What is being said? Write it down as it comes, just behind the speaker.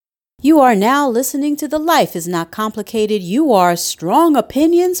You are now listening to the Life is Not Complicated, You Are Strong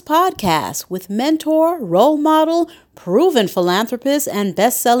Opinions podcast with mentor, role model, proven philanthropist, and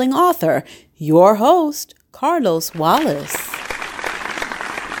best-selling author, your host, Carlos Wallace.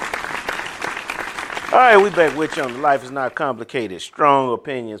 All right, we back with you on the Life is Not Complicated, Strong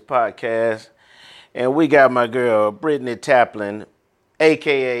Opinions podcast. And we got my girl, Brittany Taplin,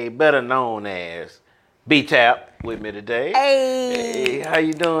 a.k.a. better known as B-Tap, with me today. Hey, how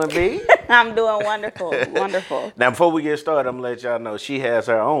you doing, B? I'm doing wonderful, wonderful. Now, before we get started, I'm going to let y'all know she has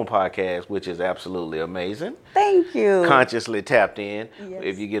her own podcast, which is absolutely amazing. Thank you. Consciously Tapped In. Yes.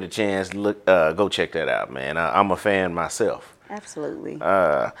 If you get a chance, look, go check that out, man. I'm a fan myself. Absolutely.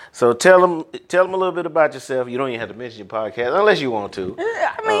 So tell them a little bit about yourself. You don't even have to mention your podcast unless you want to.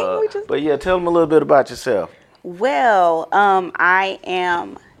 But yeah, tell them a little bit about yourself. Well, I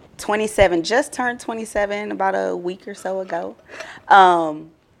am 27, just turned 27 about a week or so ago.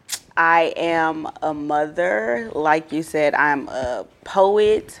 I am a mother. Like you said, I'm a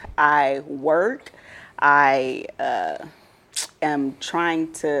poet. I work. I am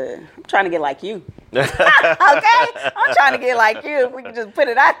trying to get like you. Okay? I'm trying to get like you, if we can just put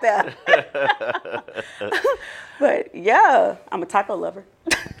it out there. But yeah, I'm a taco lover.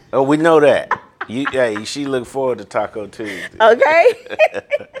 Oh, we know that. She look forward to Taco Tuesday. Okay?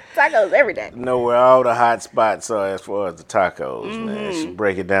 Tacos every day. Know where all the hot spots are as far as the tacos, man. She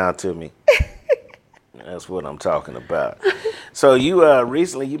break it down to me. That's what I'm talking about. So you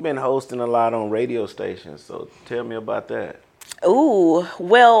recently you've been hosting a lot on radio stations. So tell me about that. Ooh,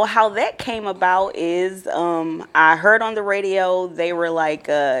 well, how that came about is I heard on the radio they were like,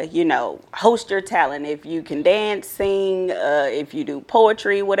 host your talent. If you can dance, sing, if you do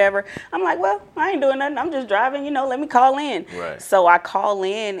poetry, whatever. I'm like, well, I ain't doing nothing. I'm just driving, let me call in. Right. So I call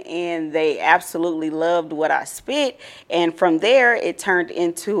in and they absolutely loved what I spit. And from there, it turned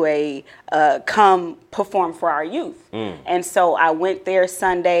into a come perform for our youth. And so I went there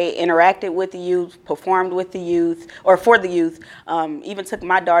Sunday, interacted with the youth, performed with the youth, or for the youth. Even took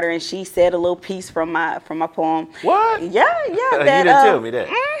my daughter and she said a little piece from my poem. What? Yeah. You didn't tell me that.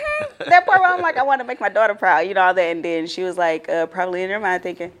 That part where I'm like, I want to make my daughter proud, all that. And then she was like, probably in her mind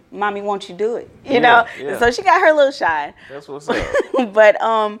thinking, Mommy, won't you do it? You know? Yeah. So she got her little shine. That's what's up. But,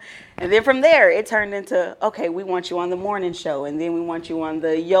 and then from there, it turned into, okay, we want you on the morning show. And then we want you on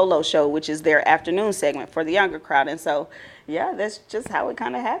the YOLO show, which is their afternoon segment for the younger crowd. And so, yeah, that's just how it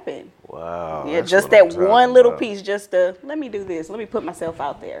kind of happened. Wow. Yeah, just that one little piece, just to, let me do this. Let me put myself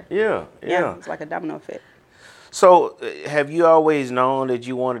out there. Yeah. It's like a domino effect. So have you always known that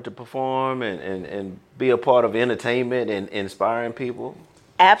you wanted to perform and be a part of entertainment and inspiring people?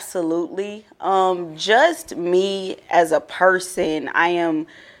 Absolutely. Just me as a person, I am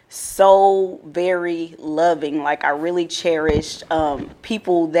so very loving. Like, I really cherish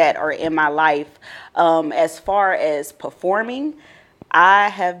people that are in my life. As far as performing, I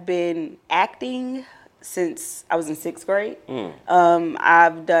have been acting since I was in 6th grade.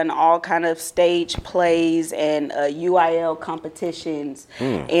 I've done all kind of stage plays and UIL competitions.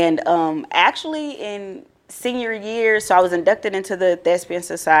 And actually in senior year, so I was inducted into the Thespian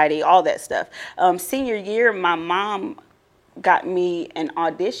Society, all that stuff. Senior year, my mom got me an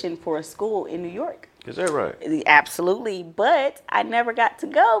audition for a school in New York. Is that right? Absolutely. But I never got to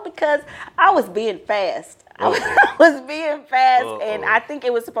go because I was being fast. Uh-oh. I was being fast. And I think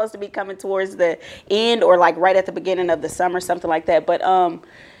it was supposed to be coming towards the end or like right at the beginning of the summer, something like that. But I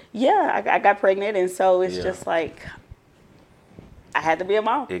got pregnant. And so it's just like, I had to be a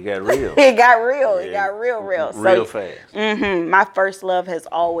mom. It got real. It got real. It got real. Real fast. My first love has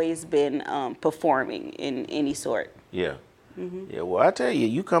always been performing in any sort. Yeah. Yeah, well, I tell you,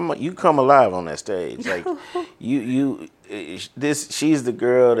 you come alive on that stage. Like, she's the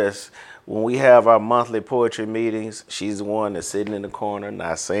girl that's, when we have our monthly poetry meetings, she's the one that's sitting in the corner,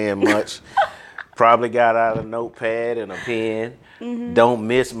 not saying much. Probably got out a notepad and a pen. Don't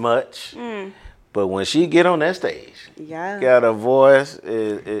miss much. But when she get on that stage, got a voice,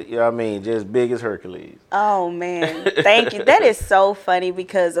 just big as Hercules. Oh, man. Thank you. That is so funny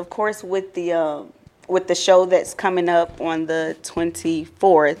because, of course, with the show that's coming up on the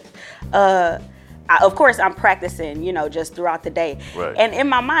 24th, of course, I'm practicing, just throughout the day. Right. And in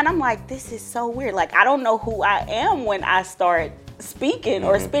my mind, I'm like, this is so weird. Like, I don't know who I am when I start speaking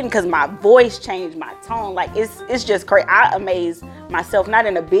or spitting because my voice changed, my tone. Like, it's just crazy. I amaze myself, not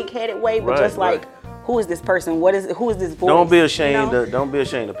in a big-headed way, but just like, who is this person? Who is this voice? Don't be ashamed. Don't be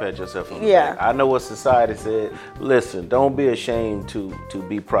ashamed to pat yourself on the back. I know what society said. Listen, don't be ashamed to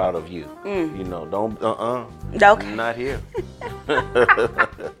be proud of you. Don't. Okay. Not here.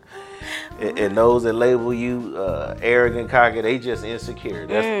 And those that label you arrogant, cocky, they just insecure.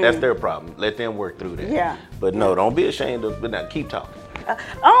 That's their problem. Let them work through that. Yeah. But no, don't be ashamed of. But now keep talking.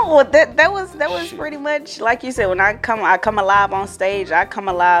 Well, that was pretty much like you said. When I come alive on stage. I come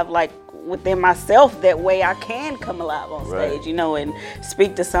alive like within myself. That way, I can come alive on stage, and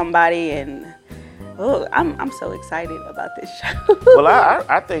speak to somebody. And I'm so excited about this show. Well,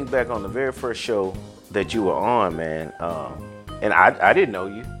 I think back on the very first show that you were on, man, and I didn't know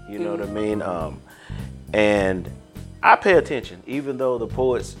you. You know what I mean? And I pay attention, even though the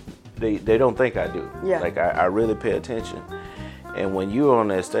poets they don't think I do. Yeah. Like I really pay attention. And when you were on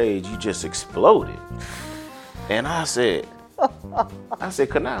that stage, you just exploded. And I said,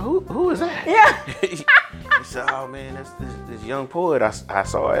 Kana, who is that? Yeah. He said, oh man, that's this young poet I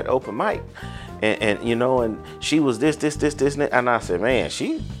saw at open mic. And and she was this, and I said, man,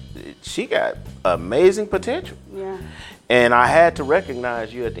 she got amazing potential. Yeah. And I had to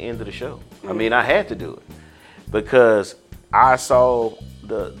recognize you at the end of the show. I mean, I had to do it because I saw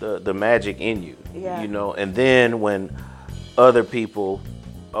the magic in you. Yeah. And then when other people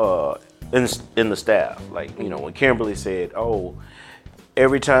in the staff, like when Kimberly said, oh,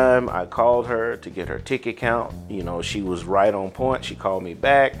 every time I called her to get her ticket count, she was right on point. She called me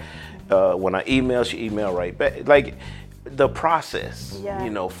back. When I emailed, she emailed right back. Like the process,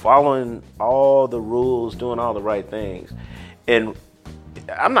 following all the rules, doing all the right things. And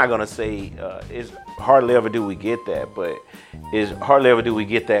I'm not gonna say it's hardly ever do we get that, but it's hardly ever do we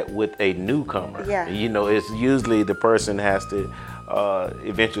get that with a newcomer. Yeah. It's usually the person has to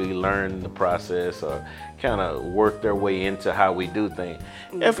eventually learn the process or kind of work their way into how we do things.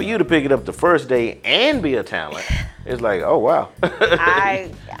 And for you to pick it up the first day and be a talent, it's like, oh wow.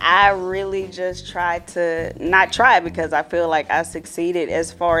 I really just tried to not try because I feel like I succeeded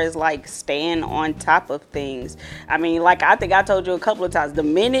as far as like staying on top of things. I mean, like I think I told you a couple of times, the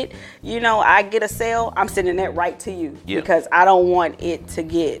minute I get a sale, I'm sending that right to you because I don't want it to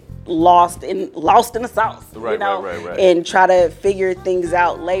get lost in the sauce, right. and try to figure things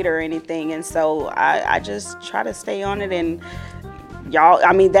out later or anything. And so I just try to stay on it, and y'all,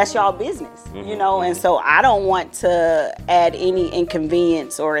 I mean, that's y'all business, and so I don't want to add any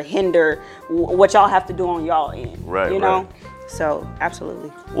inconvenience or hinder what y'all have to do on y'all end, right. So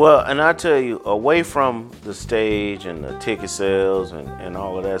absolutely. Well, and I tell you, away from the stage and the ticket sales and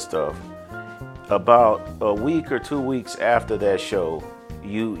all of that stuff, about a week or 2 weeks after that show,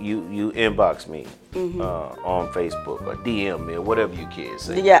 you inbox me on Facebook or DM me or whatever you kids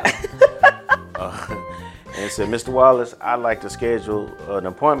say. Yeah. And said, Mr. Wallace, I'd like to schedule an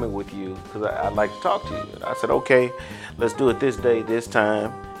appointment with you because I'd like to talk to you. And I said, okay, let's do it this day, this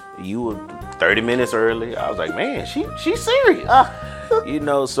time. You were 30 minutes early. I was like, man, she's serious.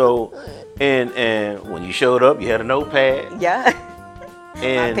 So, and when you showed up, you had a notepad. Yeah.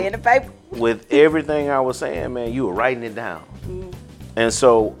 And my pen and paper. With everything I was saying, man, you were writing it down. And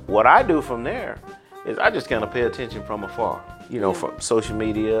so what I do from there is I just kind of pay attention from afar, from social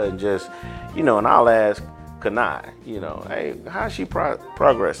media and just, and I'll ask Kanai, hey, how's she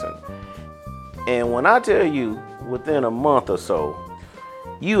progressing? And when I tell you within a month or so,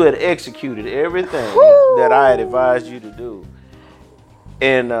 you had executed everything that I had advised you to do.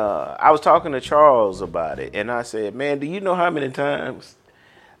 And I was talking to Charles about it, and I said, man, do you know how many times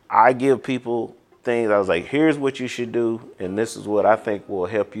I give people things? I was like, here's what you should do, and this is what I think will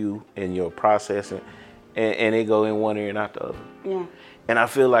help you in your processing, and they go in one ear and out the other. Yeah. And I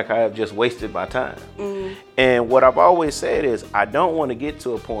feel like I have just wasted my time. And what I've always said is I don't want to get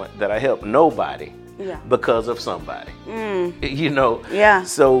to a point that I help nobody because of somebody. Yeah.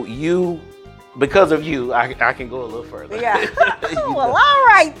 So because of you, I can go a little further. Yeah. Well, all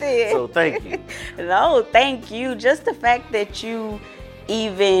right then. So thank you. No, thank you. Just the fact that you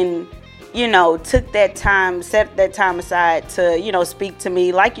even took that time, set that time aside to, speak to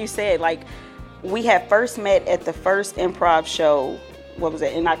me. Like you said, like we had first met at the first improv show, what was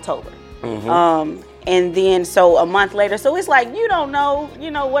it, in October. And then so a month later, so it's like, you don't know,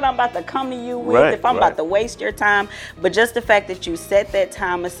 what I'm about to come to you with, if I'm about to waste your time. But just the fact that you set that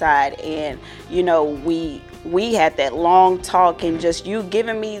time aside and, we had that long talk and just you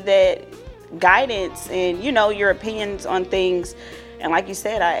giving me that guidance and, your opinions on things. And like you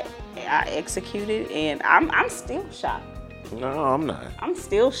said, I executed, and I'm still shocked. No, I'm not. I'm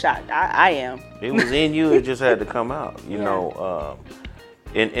still shocked. I am. It was in you. It just had to come out.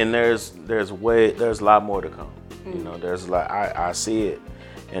 And there's a lot more to come. There's a lot. I see it,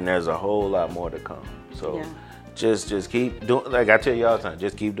 and there's a whole lot more to come. So just keep doing. Like I tell you all the time,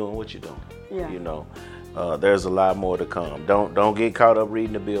 just keep doing what you're doing. Yeah. There's a lot more to come. Don't get caught up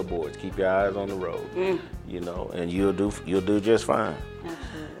reading the billboards. Keep your eyes on the road. And you'll do just fine.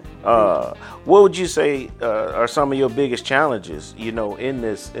 Absolutely. What would you say are some of your biggest challenges, in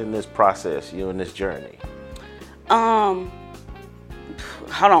this process, in this journey? Hold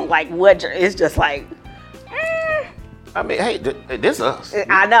on, like what? It's just like. I mean, hey, this is us.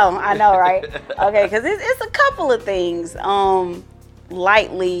 I know, right? Okay, because it's a couple of things.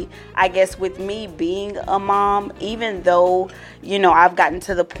 Lightly, I guess, with me being a mom, even though, I've gotten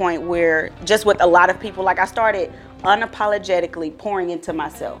to the point where just with a lot of people, like I started unapologetically pouring into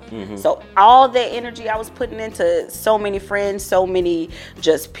myself. So all that energy I was putting into so many friends, so many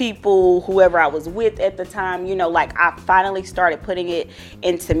just people, whoever I was with at the time, like I finally started putting it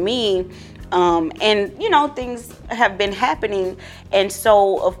into me. And things have been happening. And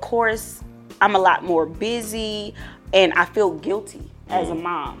so, of course, I'm a lot more busy and I feel guilty as a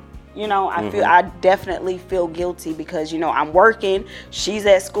mom. I definitely feel guilty because, I'm working, she's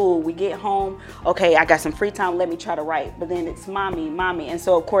at school, we get home, okay, I got some free time, let me try to write. But then it's mommy. And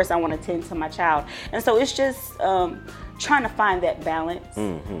so, of course, I want to tend to my child. And so it's just trying to find that balance.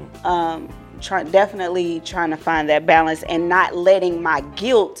 Definitely trying to find that balance and not letting my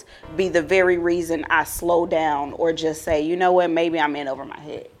guilt be the very reason I slow down or just say, you know what, maybe I'm in over my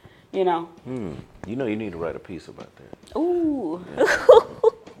head, You need to write a piece about that. Ooh.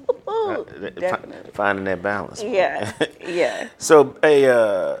 Yeah. Finding that balance. Yeah. Yeah. So,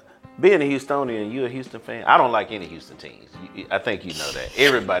 being a Houstonian, you a Houston fan? I don't like any Houston teams. I think you know that.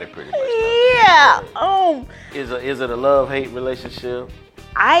 Everybody pretty much knows. Yeah. Is it a love-hate relationship?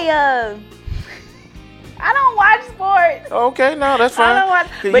 I don't watch sports. Okay, no, that's fine. I don't watch,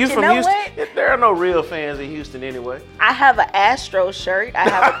 but you know Houston, what? There are no real fans in Houston anyway. I have an Astro shirt. I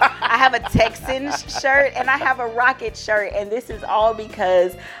have a Texans shirt, and I have a Rocket shirt. And this is all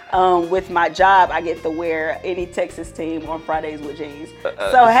because with my job, I get to wear any Texas team on Fridays with jeans.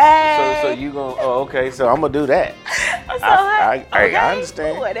 So hey. So you gonna? Oh, okay. So I'm gonna do that. I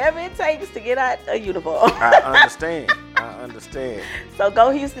understand. Whatever it takes to get out a uniform. I understand. So go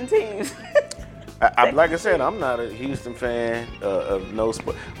Houston teams. Like I said, I'm not a Houston fan of no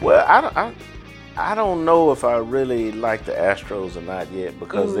sport. Well, I don't know if I really like the Astros or not yet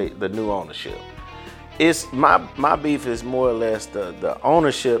because the new ownership. It's my beef is more or less the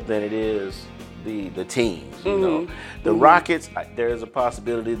ownership than it is the teams. The Rockets. There's a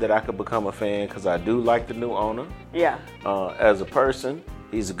possibility that I could become a fan because I do like the new owner. Yeah. As a person.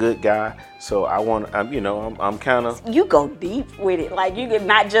 He's a good guy, so I'm kind of. You go deep with it, like you get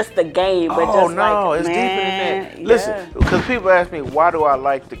not just the game, but it's deeper than that. Listen, because people ask me why do I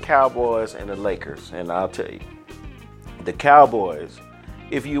like the Cowboys and the Lakers, and I'll tell you, the Cowboys.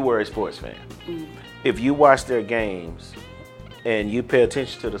 If you were a sports fan, if you watch their games, and you pay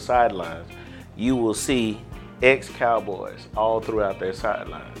attention to the sidelines, you will see ex-Cowboys all throughout their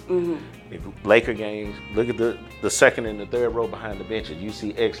sidelines. If Laker games, look at the second and the third row behind the benches, you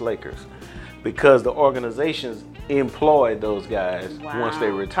see ex-Lakers. Because the organizations employ those guys once they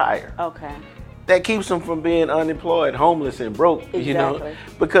retire. Okay. That keeps them from being unemployed, homeless, and broke, Exactly.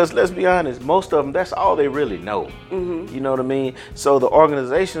 Because let's be honest, most of them, that's all they really know. You know what I mean? So the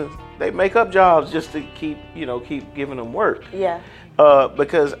organizations, they make up jobs just to keep giving them work. Yeah.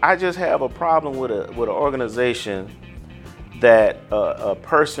 Because I just have a problem with an organization that a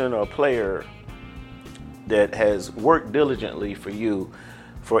person or player that has worked diligently for you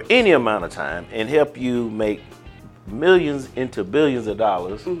for any amount of time and help you make millions into billions of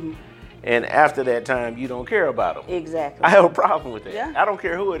dollars, and after that time you don't care about them. Exactly. I have a problem with that. Yeah. I don't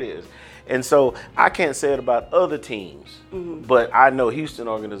care who it is. And so I can't say it about other teams, but I know Houston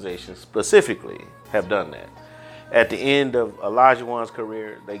organizations specifically have done that. At the end of Olajuwon's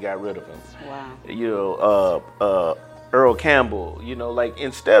career, they got rid of him. Wow. Earl Campbell,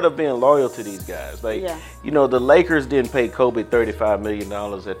 instead of being loyal to these guys, the Lakers didn't pay Kobe $35 million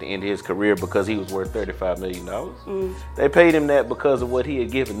at the end of his career because he was worth $35 million. They paid him that because of what he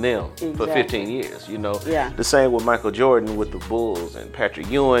had given them for 15 years, The same with Michael Jordan with the Bulls and Patrick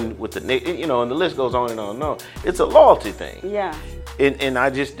Ewing with the Knicks, and the list goes on and on and on. It's a loyalty thing. Yeah. And I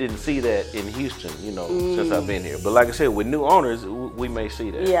just didn't see that in Houston, since I've been here. But like I said, with new owners, we may see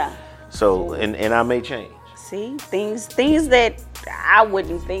that. Yeah. So, and I may change. See, things that I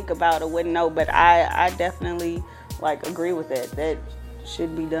wouldn't think about or wouldn't know, but I definitely agree with that. That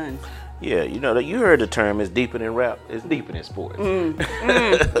should be done. Yeah, you heard the term, it's deeper than rap, it's deeper than sports.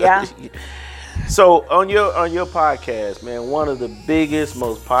 Yeah. So on your podcast, man, one of the biggest,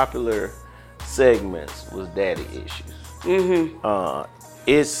 most popular segments was Daddy Issues.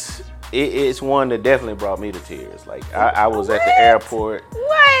 It's one that definitely brought me to tears. I was at the airport.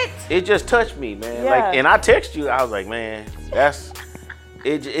 What? It just touched me, man. Yeah. And I text you. I was like, man,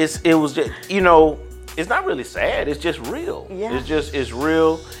 it was just, it's not really sad. It's just real. Yeah. It's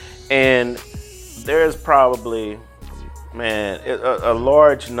real. And there's probably, man, a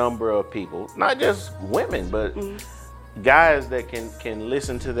large number of people, not just women, but guys that can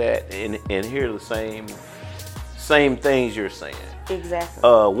listen to that and hear the same things you're saying. Exactly.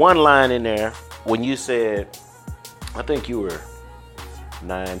 One line in there when you said, I think you were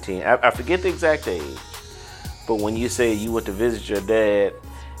 19. I forget the exact age, but when you said you went to visit your dad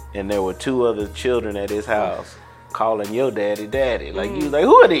and there were 2 other children at his house calling your daddy, like you like,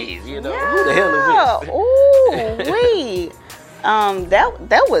 who are these? You know, who the hell is this? Ooh, wait.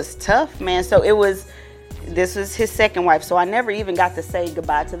 That was tough, man. So this was his second wife, so I never even got to say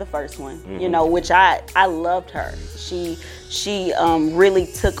goodbye to the first one, you know, which I loved her. She really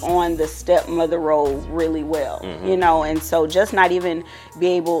took on the stepmother role really well, you know, and so just not even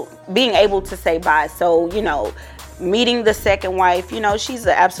being able to say bye. So, you know, meeting the second wife, you know, she's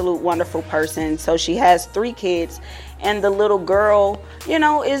an absolute wonderful person. So she has 3 kids, and the little girl, you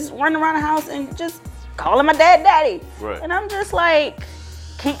know, is running around the house and just calling my dad daddy. Right. And I'm just like,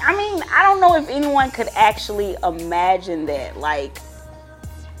 I don't know if anyone could actually imagine that. Like,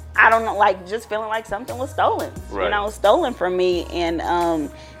 I don't know, like just feeling like something was stolen, right. You know, stolen from me.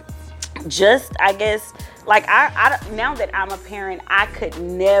 And just, I guess, like I now that I'm a parent, I could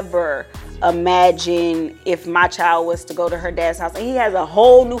never imagine if my child was to go to her dad's house and he has a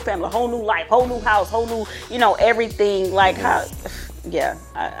whole new family, whole new life, whole new house, whole new, you know, everything. Like how, yeah,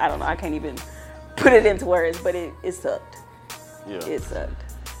 I don't know. I can't even put it into words, but it sucked. Yeah. It sucked.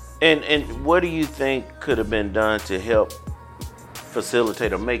 And what do you think could have been done to help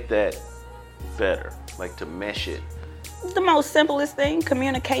facilitate or make that better, like to mesh it? The most simplest thing,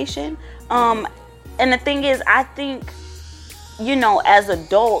 communication. And the thing is, I think, you know, as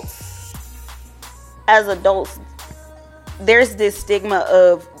adults, there's this stigma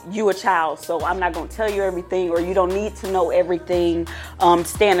of you a child, so I'm not going to tell you everything, or you don't need to know everything.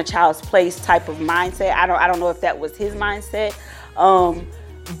 Stay in a child's place type of mindset. I don't know if that was his mindset.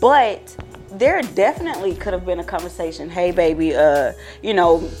 But there definitely could have been a conversation. Hey, baby, you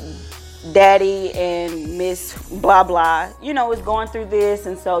know, daddy and Miss blah blah, you know, is going through this,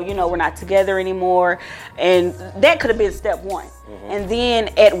 and so, you know, we're not together anymore. And that could have been step 1. And then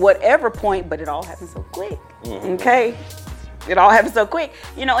at whatever point, but it all happened so quick. Okay. It all happened so quick,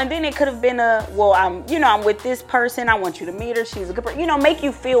 you know, and then it could have been I'm with this person. I want you to meet her. She's a good person, you know, make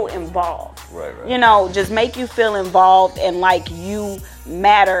you feel involved. Right. You know, just make you feel involved and like you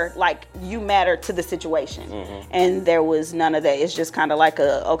matter to the situation. And there was none of that. It's just kind of like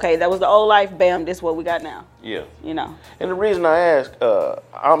okay, that was the old life. Bam, this is what we got now. Yeah. You know. And the reason I ask,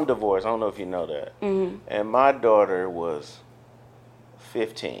 I'm divorced. I don't know if you know that. And my daughter was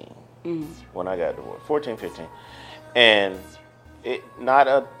 15 when I got divorced, 14, 15. And it not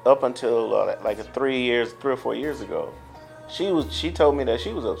up until like 3 or 4 years ago, she told me that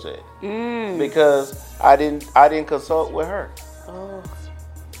she was upset because I didn't consult with her. Oh.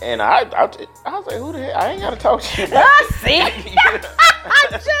 And I was like, who the hell? I ain't gotta talk to you. See, I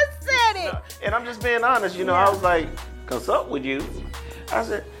just said it. And I'm just being honest, you know. I was like, consult with you. I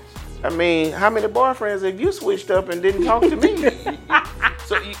said, I mean, how many boyfriends have you switched up and didn't talk to me?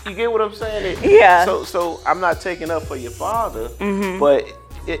 So you get what I'm saying? Yeah. So I'm not taking up for your father, but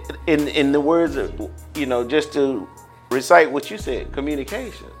in the words of, you know, just to recite what you said,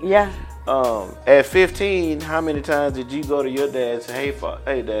 communication. Yeah. At 15, how many times did you go to your dad and say,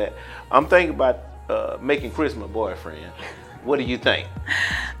 hey dad, I'm thinking about making Chris my boyfriend. What do you think?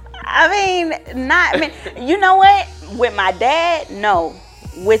 You know what? With my dad, no.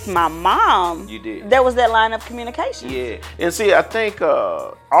 With my mom, you did. There was that line of communication. Yeah, and see, I think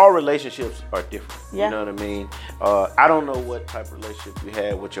all relationships are different. Yeah. You know what I mean? I don't know what type of relationship you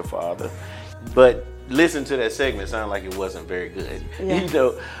had with your father, but listen to that segment. It sounded like it wasn't very good. Yeah. You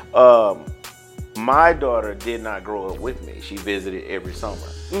know, my daughter did not grow up with me. She visited every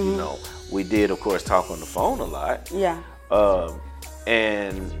summer. You know, we did, of course, talk on the phone a lot. Yeah.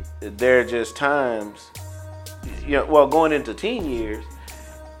 And there are just times, you know, well, going into teen years.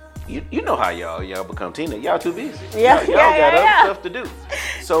 You know how y'all become teenagers. Y'all too busy. Yeah, y'all got other stuff to do.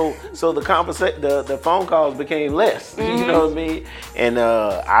 So the phone calls became less. You know what I mean? And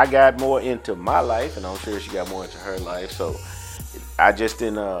I got more into my life, and I'm sure she got more into her life. So I just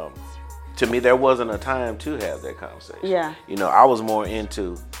didn't. To me, there wasn't a time to have that conversation. Yeah. You know, I was more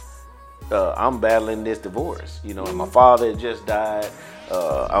into. I'm battling this divorce. You know, my father had just died.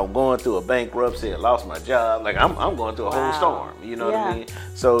 I'm going through a bankruptcy. I lost my job. Like I'm going through a whole storm. You know what I mean?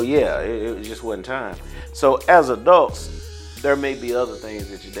 So yeah, it just wasn't time. So as adults, there may be other things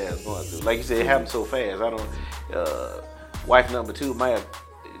that your dad's going through. Like you said, it happened so fast. Wife number 2 might have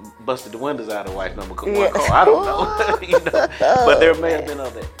busted the windows out of wife number one car. I don't know. But there may have been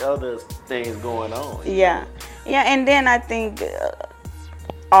other things going on. Yeah. And then I think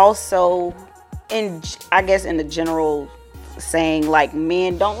also in the general saying, like,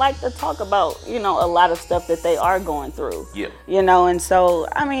 men don't like to talk about, a lot of stuff that they are going through. Yeah. And so,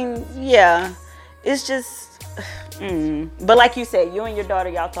 I mean, yeah, it's just, But like you said, you and your daughter,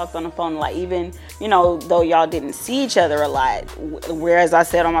 y'all talked on the phone, like, even, though y'all didn't see each other a lot, whereas I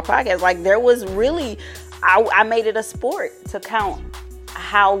said on my podcast, like, there was really, I made it a sport to count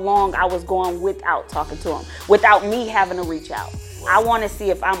how long I was going without talking to him, without me having to reach out. I want to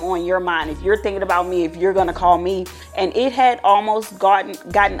see if I'm on your mind, if you're thinking about me, if you're going to call me. And it had almost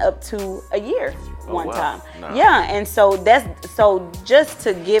gotten up to a year one time. No. Yeah. And so just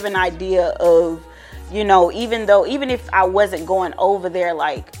to give an idea of, even if I wasn't going over there,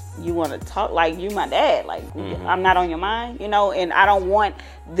 like, you want to talk, like, you my dad, like, I'm not on your mind, and I don't want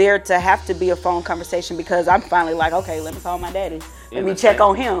there to have to be a phone conversation, because I'm finally like, okay, let me call my daddy. Let me check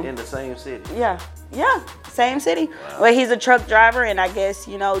on him. In the same city. Yeah, same city. Wow. Well, he's a truck driver, and I guess,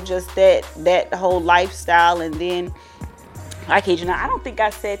 just that whole lifestyle. And then, I kid you not, I don't think I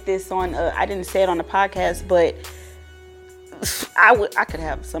said this I didn't say it on the podcast, but I could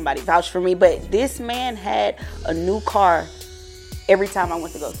have somebody vouch for me, but this man had a new car every time I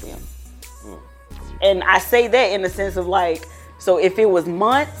went to go see him. And I say that in the sense of, like, so if it was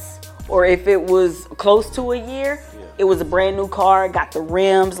months or if it was close to a year, it was a brand new car, got the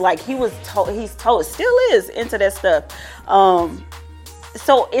rims, like, he's still is into that stuff.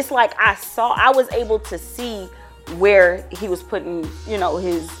 So it's like I was able to see where he was putting,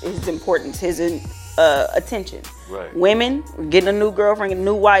 his importance, his attention. Right. Women, getting a new girlfriend, a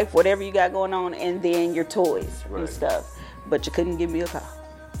new wife, whatever you got going on, and then your toys and stuff. But you couldn't give me a call.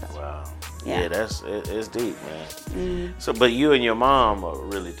 So, wow. Yeah, it's deep, man. So, but you and your mom are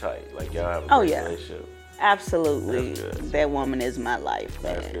really tight. Like, y'all have a great relationship. Absolutely. That woman is my life,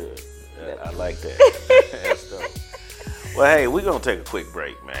 man. That's good. I like that. That's dope. Well, hey, we're going to take a quick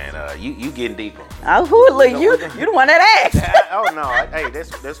break, man. You getting deeper. You the one that asked. Oh, no. Hey,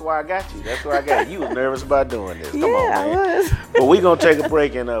 that's why I got you. That's why I got you. You was nervous about doing this. Come on, man. I was. But we're going to take a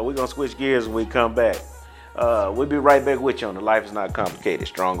break, and we're going to switch gears when we come back. We'll be right back with you on the Life is Not Complicated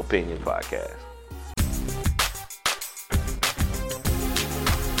Strong Opinion podcast.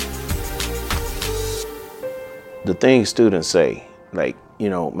 The things students say, like,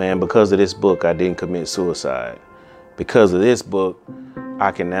 man, because of this book, I didn't commit suicide. Because of this book,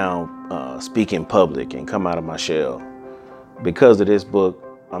 I can now speak in public and come out of my shell. Because of this book,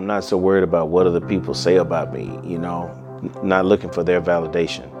 I'm not so worried about what other people say about me, not looking for their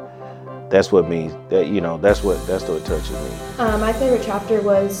validation. That's what means that, that's what touches me. My favorite chapter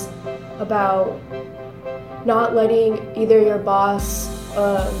was about not letting either your boss,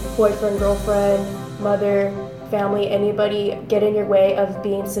 boyfriend, girlfriend, mother, family, anybody get in your way of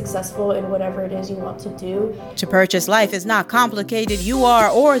being successful in whatever it is you want to do. To purchase Life is Not Complicated, You Are,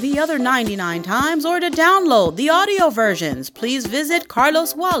 or the other 99 times, or to download the audio versions, please visit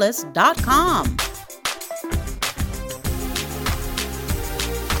carloswallace.com.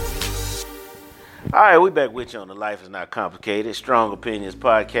 All right, we back with you on the Life is Not Complicated Strong Opinions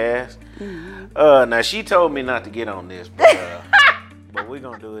podcast. Now, she told me not to get on this, but we're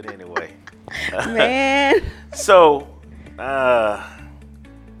going to do it anyway. Man. So, I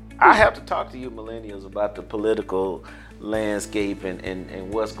have to talk to you millennials about the political landscape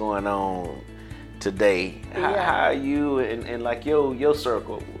and what's going on today. How are you and like your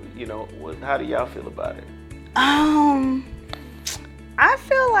circle, how do y'all feel about it? I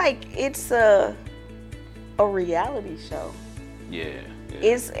feel like it's a reality show. Yeah.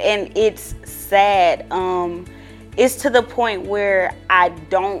 It's sad. It's to the point where I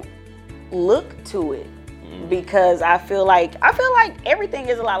don't look to it because I feel like everything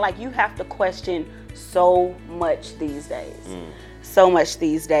is a lot. Like, you have to question so much these days.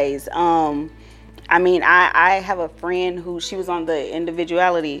 I mean, I have a friend who, she was on the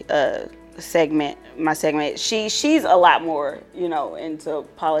individuality segment, my segment. She's a lot more, into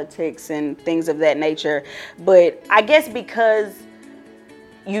politics and things of that nature. But I guess because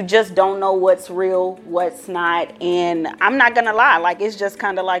you just don't know what's real, what's not. And I'm not gonna lie, like, it's just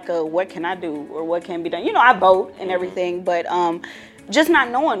kind of like what can I do or what can be done? I vote and everything, but just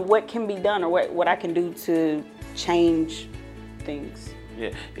not knowing what can be done or what I can do to change things. Yeah,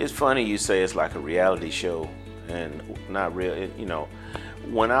 it's funny you say it's like a reality show and not real.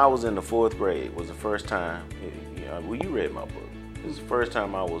 When I was in the 4th grade was the first time, you read my book. It was the first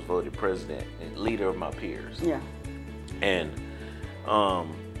time I was voted president and leader of my peers. Yeah. And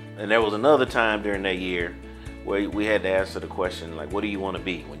there was another time during that year where we had to answer the question, like, what do you want to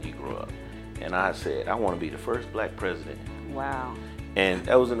be when you grow up? And I said, I want to be the first black president. Wow. And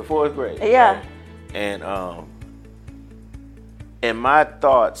that was in the 4th grade. Yeah. Right? And my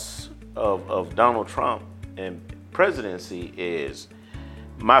thoughts of Donald Trump and presidency is,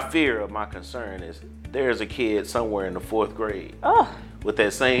 my concern is there's a kid somewhere in the 4th grade with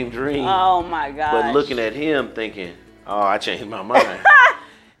that same dream. Oh my gosh. But looking at him thinking, oh, I changed my mind.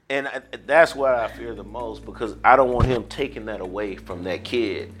 And that's what I fear the most, because I don't want him taking that away from that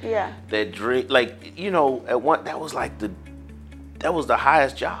kid. Yeah. That dream, like, you know, that was the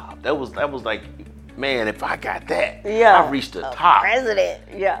highest job. That was like, man, if I got that, I reached the top. President.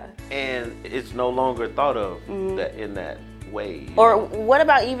 Yeah. And it's no longer thought of that in that way. Or what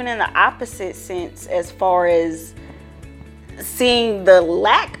about even in the opposite sense, as far as seeing the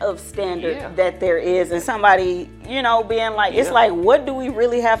lack of standard that there is, and somebody, you know, being like, it's like, what do we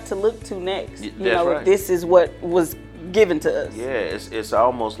really have to look to next? You know, if this is what was given to us. Yeah, it's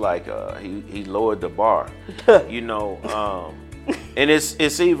almost like he lowered the bar, you know, and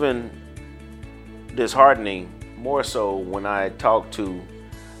it's even disheartening more so when I talk to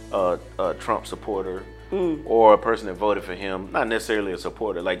a Trump supporter or a person that voted for him, not necessarily a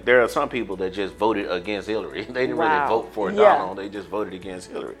supporter. Like, there are some people that just voted against Hillary. They didn't really vote for Donald. They just voted against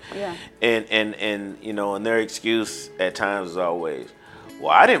Hillary. Yeah. And you know, and their excuse at times is always, well,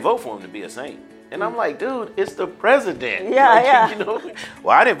 I didn't vote for him to be a saint. And I'm like, dude, it's the president. You know,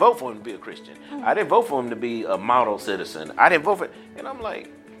 well, I didn't vote for him to be a Christian. I didn't vote for him to be a model citizen. I didn't vote for, and I'm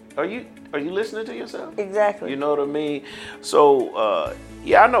like, are you listening to yourself? Exactly. You know what I mean? So,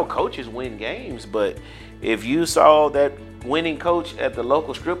 I know coaches win games, but if you saw that winning coach at the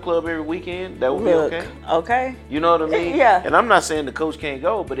local strip club every weekend, that would be okay. Okay. You know what I mean? Yeah. And I'm not saying the coach can't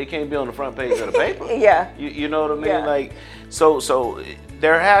go, but it can't be on the front page of the paper. You know what I mean? Yeah. Like, so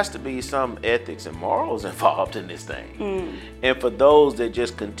there has to be some ethics and morals involved in this thing. And for those that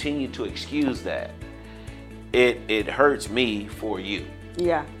just continue to excuse that, it hurts me for you.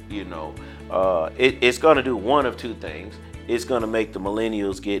 Yeah. You know, it's going to do one of two things. It's going to make the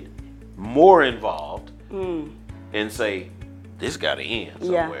millennials get more involved and say, this got to end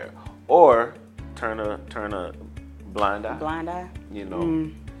somewhere. Or turn a blind eye. Blind eye. You know.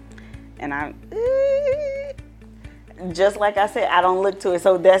 And just like I said, I don't look to it.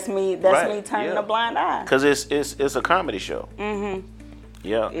 So that's me turning a blind eye. Because it's a comedy show.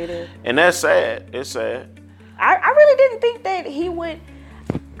 Yeah. It is. And that's sad. It's sad. I really didn't think that he would.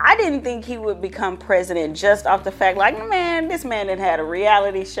 I didn't think he would become president just off the fact, like, man, this man had had a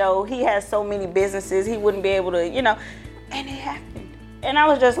reality show. He has so many businesses. He wouldn't be able to, you know, and it happened. And I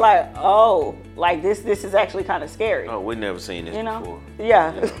was just like, oh, like this is actually kind of scary. Oh, we've never seen this before.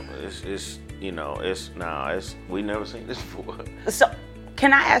 Yeah. You know, we never seen this before. So,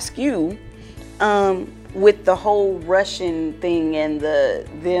 can I ask you, with the whole Russian thing and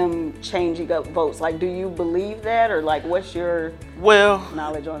them changing up votes, like, do you believe that, or like, what's your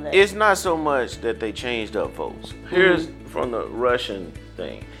knowledge on that? It's not so much that they changed up votes. Here's from the Russian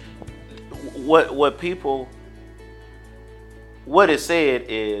thing. What it said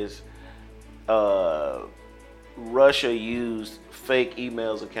is Russia used fake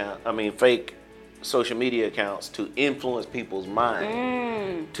fake social media accounts to influence people's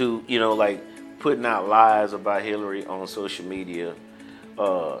mind, to, you know, like, putting out lies about Hillary on social media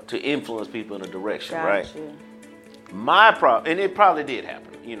to influence people in a direction, right? My problem, and it probably did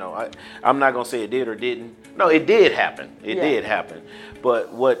happen. You know, I'm not gonna say it did or didn't. No, it did happen. It did happen.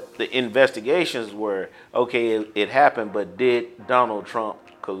 But what the investigations were, okay, it happened, but did Donald Trump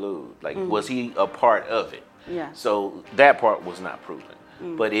collude? Like, was he a part of it? Yeah. So that part was not proven,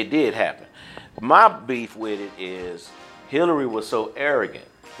 but it did happen. My beef with it is Hillary was so arrogant,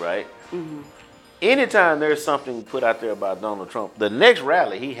 right? Anytime there's something put out there about Donald Trump, the next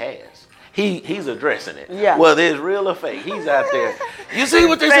rally he has, he's addressing it. Yeah. Whether it's real or fake, he's out there. You see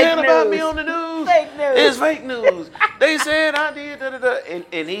what they're saying about me on the news? Fake news. It's fake news. They said I did da-da-da.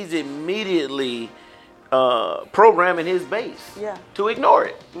 And he's immediately programming his base to ignore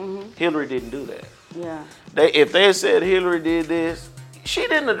it. Hillary didn't do that. Yeah. If they said Hillary did this, she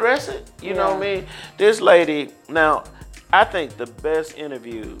didn't address it. You know what I mean? This lady, now, I think the best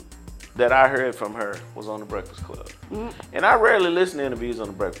interview that I heard from her was on The Breakfast Club. And I rarely listen to interviews on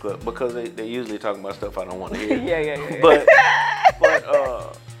The Breakfast Club because they usually talk about stuff I don't want to hear. Yeah.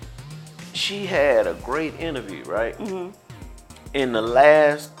 But she had a great interview, right? In the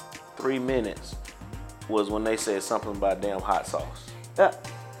last 3 minutes was when they said something about damn hot sauce.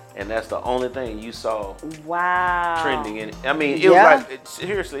 And that's the only thing you saw trending in it. I mean, it was like,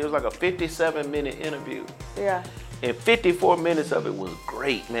 seriously, it was like a 57-minute interview. Yeah. And 54 minutes of it was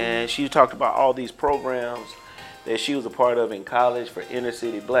great, man. She talked about all these programs that she was a part of in college for inner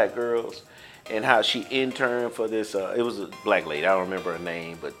city black girls, and how she interned for this. It was a black lady. I don't remember her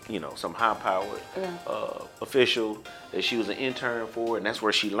name, but some high-powered official that she was an intern for, and that's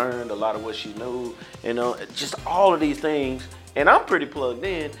where she learned a lot of what she knew. Just all of these things, and I'm pretty plugged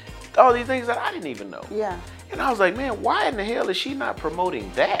in. All these things that I didn't even know. Yeah. And I was like, man, why in the hell is she not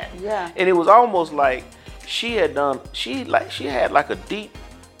promoting that? Yeah. And it was almost like she had like a deep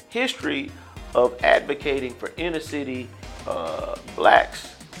history of advocating for inner city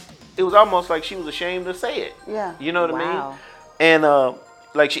blacks. It was almost like she was ashamed to say it. Yeah. You know what Wow. I mean? And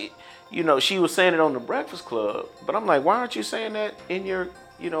like she was saying it on the Breakfast Club, but I'm like, why aren't you saying that in your,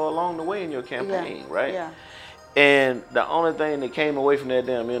 along the way in your campaign, right? Yeah. And the only thing that came away from that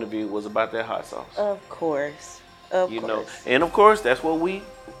damn interview was about that hot sauce. Of course. Of course. And of course, that's what we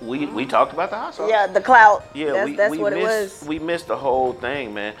talked about, the hot sauce. Yeah, the clout. Yeah, that's what it was. We missed the whole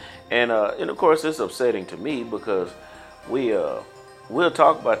thing, man. And of course, it's upsetting to me because we'll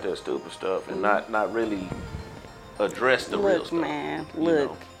talk about that stupid stuff and not really address the real stuff. Man,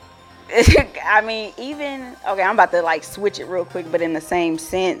 look. I mean, I'm about to switch it real quick, but in the same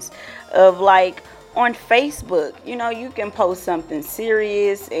sense of on Facebook, you can post something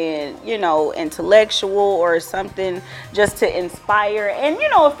serious and, intellectual or something just to inspire. And,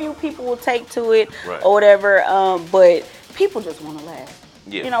 a few people will take to it or whatever. But people just want to laugh.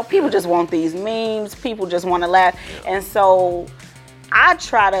 Yeah. People just want these memes. People just want to laugh. Yeah. And so I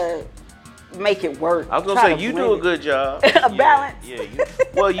try to make it work. I was going to say, you do a good job. A balance. Yeah.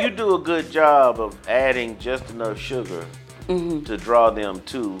 You do a good job of adding just enough sugar to draw them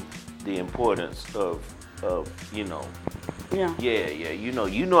to the importance of you know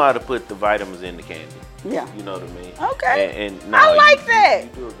how to put the vitamins in the candy. Yeah. You know what I mean? Okay. And I like that. You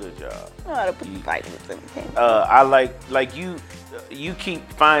do a good job. I know how to put the vitamins in the candy. I like you keep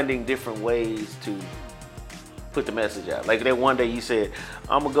finding different ways to put the message out. Like that one day you said,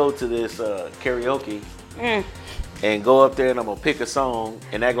 I'm gonna go to this karaoke and go up there and I'm gonna pick a song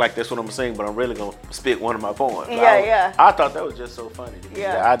and act like that's what I'm gonna sing, but I'm really gonna spit one of my poems. I thought that was just so funny to me.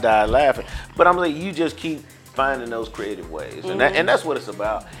 Yeah. I died laughing. But I'm like, you just keep finding those creative ways. And that's what it's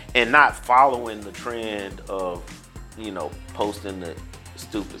about. And not following the trend of, posting the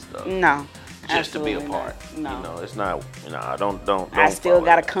stupid stuff. No. Just to be a part. No. It's not, don't I still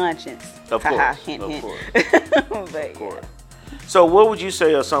got a conscience. Of course. Hint, of hint. course. But, of course. So what would you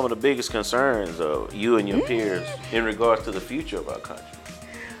say are some of the biggest concerns of you and your peers in regards to the future of our country?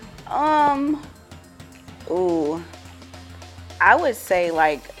 I would say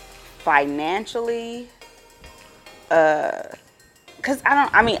financially, because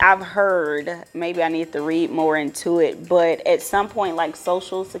I've heard, maybe I need to read more into it, but at some point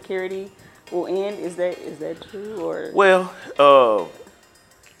Social Security will end. Is that true or? Well,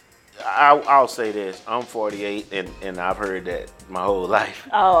 I'll say this. I'm 48 and I've heard that my whole life.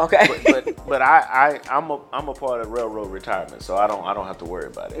 Oh, okay. But I'm a part of railroad retirement, so I don't have to worry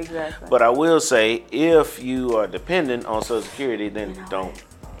about it. Exactly. But I will say, if you are dependent on Social Security, then don't.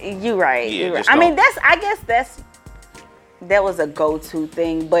 You're right. Yeah, you're right. That was a go-to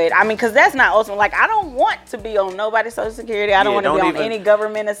thing, but because that's not ultimate. I don't want to be on nobody's Social Security. I don't want to be on any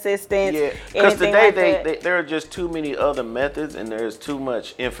government assistance. Yeah, because today there are just too many other methods, and there's too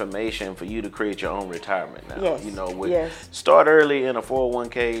much information for you to create your own retirement now. Yes. Start early in a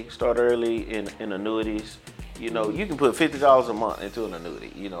 401k. Start early in annuities. You can put $50 a month into an annuity.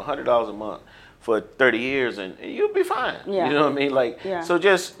 $100 a month for 30 years and you'll be fine. Yeah. You know what I mean? So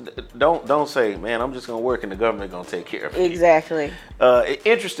just don't say, man, I'm just gonna work and the government gonna take care of it. Exactly.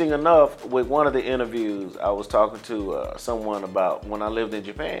 Interesting enough, with one of the interviews, I was talking to someone about when I lived in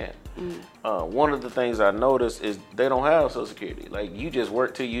Japan. One of the things I noticed is they don't have Social Security. You just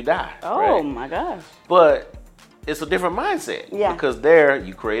work till you die. Oh right? my gosh. But it's a different mindset. Yeah. Because there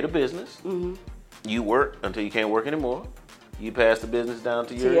you create a business, you work until you can't work anymore. You pass the business down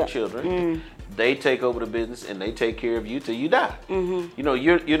to your children. They take over the business and they take care of you till you die.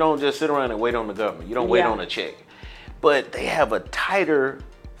 You don't just sit around and wait on the government. You don't wait on a check. But they have a tighter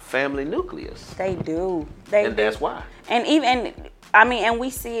family nucleus. They do. That's why. And we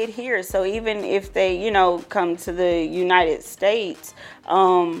see it here. So even if they, come to the United States,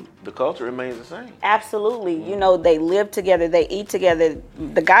 the culture remains the same. Absolutely. They live together, they eat together.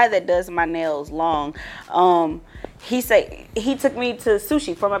 The guy that does my nails long, he took me to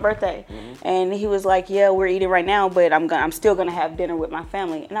sushi for my birthday, and he was like, "Yeah, we're eating right now, but I'm still gonna have dinner with my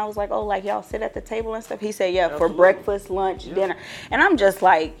family." And I was like, "Oh, y'all sit at the table and stuff?" He said, "Yeah, Absolutely. For breakfast, lunch, dinner." And I'm just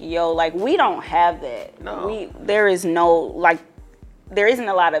like, "Yo, we don't have that. No. There isn't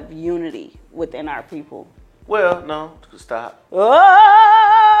a lot of unity within our people." Well, no, stop.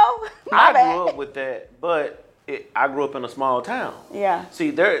 Oh, my bad. Grew up with that, but I grew up in a small town. Yeah.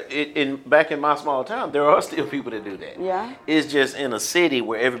 See, back in my small town, there are still people that do that. Yeah. It's just in a city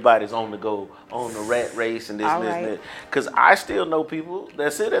where everybody's on the go, on the rat race and this All and this right. and that. Because I still know people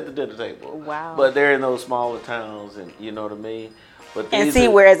that sit at the dinner table. Wow. But they're in those smaller towns, and you know what I mean. But And see,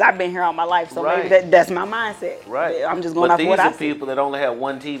 whereas I've been here all my life, so Right. maybe that's my mindset. right, I'm just going off these what are I see. people that only have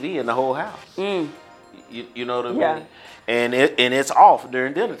one TV in the whole house. You know what I mean? Yeah. And it's off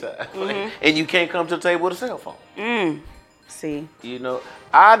during dinner time, Mm-hmm. and you can't come to the table with a cell phone. See, You know,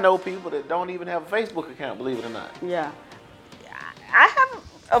 I know people that don't even have a Facebook account, believe it or not. yeah. I have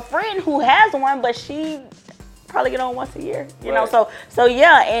a friend who has one, but she probably get on once a year. You know, Right. so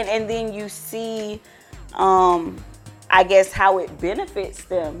yeah, and then you see, I guess how it benefits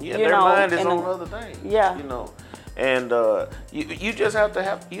them. Yeah, you their know, mind is and, on other things. Yeah. You know, and you just have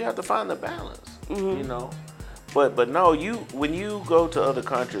to find the balance. Mm-hmm. You know, but no, when you go to other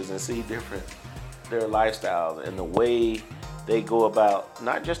countries and see their lifestyles and the way they go about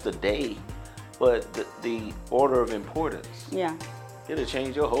not just the day, but the order of importance. Yeah. It'll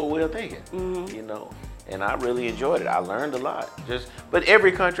change your whole way of thinking. You know, and I really enjoyed it. I learned a lot. But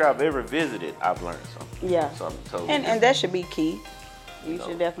every country I've ever visited, I've learned something. Yeah. Something totally And different. that should be key. You know.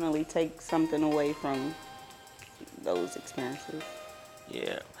 should definitely take something away from those experiences.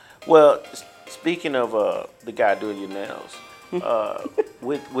 Yeah. Well, speaking of the guy doing your nails,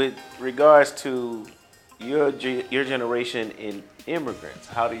 with regards to your generation in immigrants,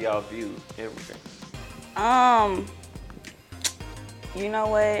 how do y'all view immigrants? You know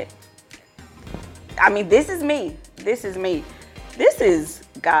what? I mean, this is me. This is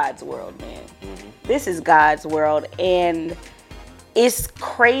God's world, man. This is God's world, and it's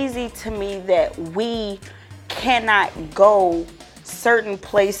crazy to me that we cannot go certain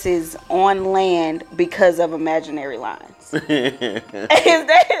places on land because of imaginary lines. Is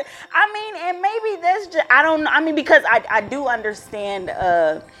that? I mean, and maybe that's just, I don't know. I mean, because I do understand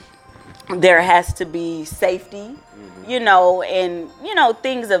there has to be safety, you know, and, you know,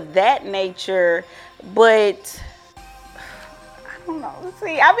 things of that nature. But I don't know.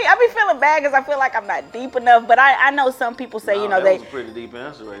 See, I be feeling bad because I feel like I'm not deep enough. But I know some people say, you know, that was a pretty deep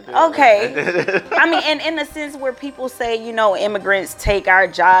answer right there. Okay. I mean, and in the sense where people say, you know, immigrants take our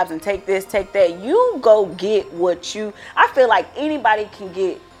jobs and take this, take that. You go get what you. I feel like anybody can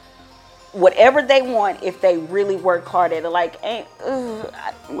get whatever they want if they really work hard at it. Like, ain't.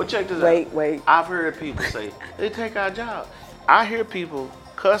 Well, check this out. Wait. I've heard people say they take our job. I hear people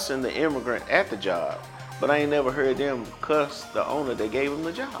cussing the immigrant at the job, but I ain't never heard them cuss the owner that gave them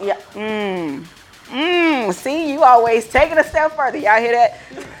the job. Yeah. See, you always taking a step further. Y'all hear that?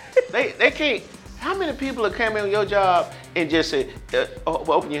 They can't. How many people have come in on your job and just said,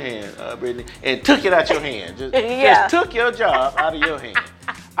 open your hand, Brittany, and took it out your hand? Yeah. Just took your job out of your hand.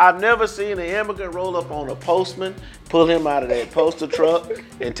 I've never seen an immigrant roll up on a postman, pull him out of that postal truck,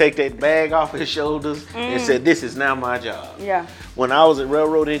 and take that bag off his shoulders and said, this is now my job. Yeah. When I was a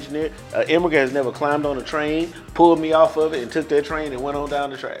railroad engineer, an immigrant has never climbed on a train, pulled me off of it, and took that train and went on down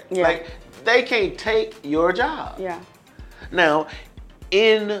the track. Yeah. Like, they can't take your job. Yeah. Now,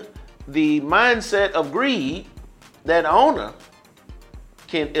 in the mindset of greed, that owner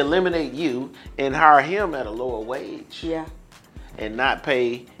can eliminate you and hire him at a lower wage. Yeah. And not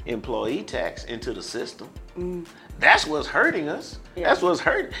pay employee tax into the system. That's what's hurting us. Yeah. That's what's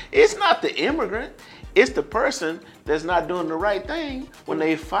hurting. It's not the immigrant. It's the person that's not doing the right thing when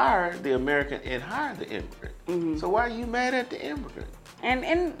they fire the American and hire the immigrant. So why are you mad at the immigrant? And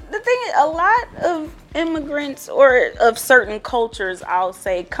the thing is, a lot of immigrants or of certain cultures, I'll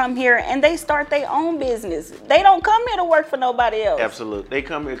say, come here and they start their own business. They don't come here to work for nobody else. Absolutely. They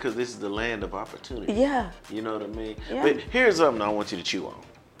come here because this is the land of opportunity. Yeah. You know what I mean? Yeah. But here's something I want you to chew on.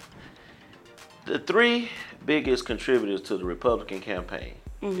 The three biggest contributors to the Republican campaign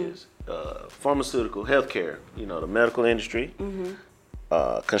is pharmaceutical, healthcare, you know, the medical industry,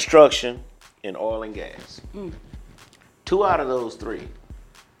 construction, and oil and gas. 2 out of those 3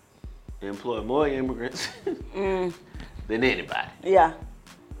 employ more immigrants than anybody. Yeah.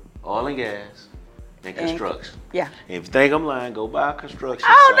 Oil and gas and construction. Yeah. If you think I'm lying, go buy a construction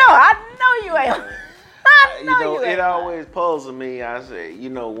Oh site. no, I know you ain't. I know you ain't. It always puzzles me. I say, you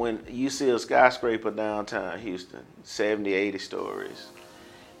know, when you see a skyscraper downtown Houston, 70, 80 stories,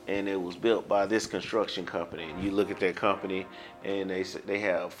 and it was built by this construction company, and you look at that company, and they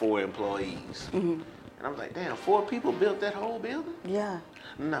have 4 employees. And I'm like, damn, 4 people built that whole building? Yeah.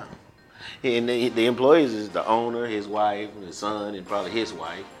 No. And the employees is the owner, his wife, his son, and probably his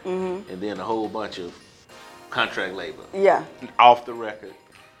wife, and then a whole bunch of contract labor. Yeah. Off the record.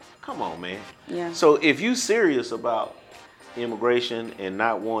 Come on, man. Yeah. So if you serious about immigration and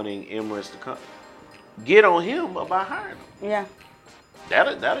not wanting immigrants to come, get on him about hiring him. Yeah.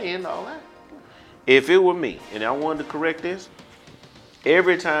 That'll end all that. If it were me, and I wanted to correct this,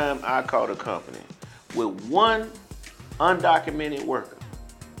 every time I caught a company with one undocumented worker,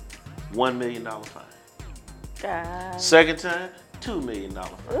 $1 million fine. God. Second time, $2 million fine.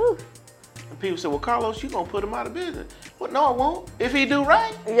 Ooh. And people say, well, Carlos, you gonna put him out of business. Well, no, I won't. If he do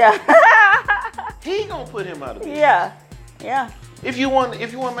right, Yeah. he gonna put him out of business. Yeah. Yeah. If you want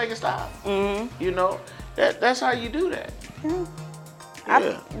to make it stop, you know, that's how you do that. Yeah.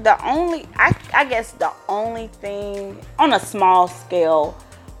 Yeah. I guess the only thing on a small scale,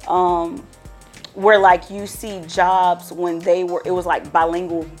 where like you see jobs when it was like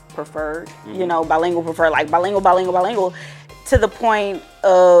bilingual preferred, you know, bilingual preferred, like bilingual, to the point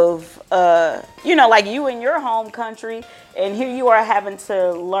of, you know, like you in your home country, and here you are having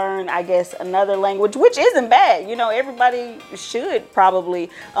to learn, I guess, another language, which isn't bad. You know, everybody should probably,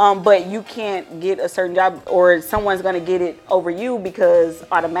 but you can't get a certain job, or someone's going to get it over you because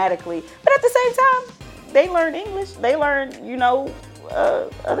automatically. But at the same time, they learn English. They learn, you know,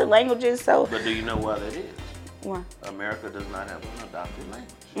 other languages. So. But do you know why that is? Why? America does not have an adopted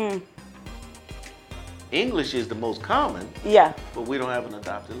language. English is the most common. Yeah. But we don't have an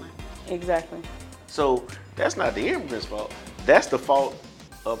adopted language. Exactly. So that's not the immigrants' fault. That's the fault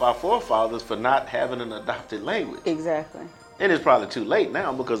of our forefathers for not having an adopted language. Exactly. And it's probably too late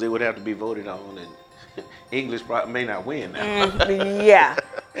now because it would have to be voted on, and English may not win now. Yeah.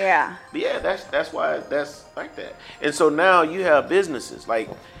 Yeah. But yeah, that's why that's like that. And so now you have businesses like,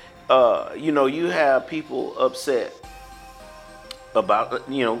 you know, you have people upset about,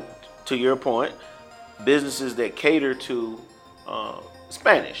 you know, to your point, businesses that cater to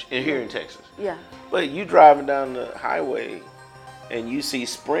Spanish here in Texas. Yeah. But you driving down the highway and you see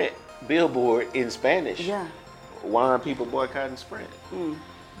Sprint billboard in Spanish. Yeah. Why aren't people boycotting Sprint?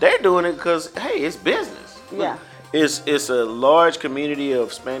 They're doing it because, hey, it's business. Yeah. It's a large community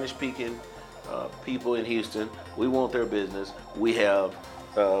of Spanish-speaking people in Houston. We want their business. We have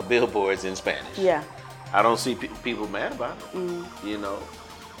billboards in Spanish. Yeah. I don't see people mad about it. You know,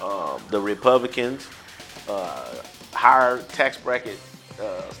 the Republicans hire tax bracket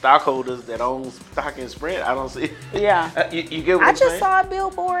stockholders that own stock in Sprint. I don't see. Yeah. You get what I'm I just saying? saw a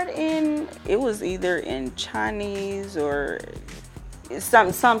billboard it was either in Chinese or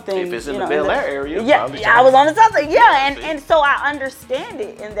something. If it's in you the know, Bel Air area, yeah, probably I was on the something. Yeah, see. and so I understand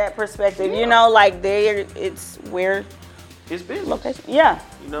it in that perspective. You know, like it's where It's business. location. Yeah,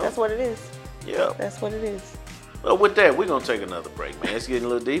 You know? that's what it is. Yeah. That's what it is. Well, with that, we're gonna take another break, man. It's getting a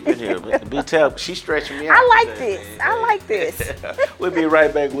little deep in here. She's stretching me out. I like today, this. man. I like this. We'll be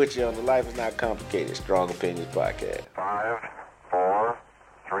right back with you on the Life is Not Complicated Strong Opinions podcast. 5, 4,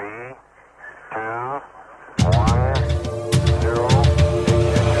 3, 2, 1, 0.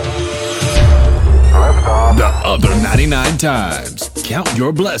 Liftoff. The Other 99 Times. Count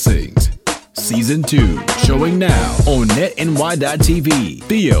Your Blessings. Season 2, showing now on NetNY.TV,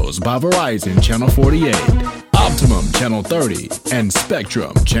 Theos by Verizon Channel 48, Optimum Channel 30, and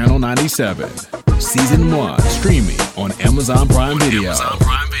Spectrum Channel 97. Season 1, streaming on Amazon Prime Video.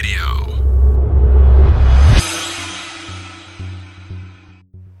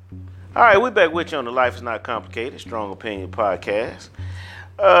 All right, we're back with you on the Life is Not Complicated Strong Opinion podcast.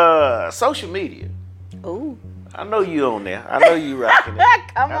 Social media. Ooh. I know you on there. I know you rocking it.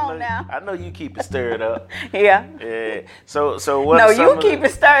 Come I on know, now. I know you keep it stirred up. Yeah. Yeah. So what? No, are some you of keep the-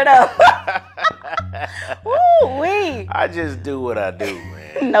 it stirred up. Woo wee. I just do what I do,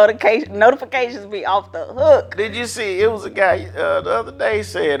 man. Notifications be off the hook. Did you see? It was a guy the other day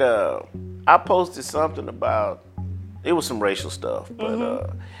said I posted something about it was some racial stuff,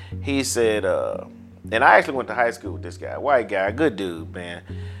 but he said and I actually went to high school with this guy, white guy, good dude, man.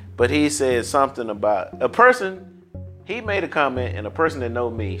 But he said something about a person. He made a comment, and a person that know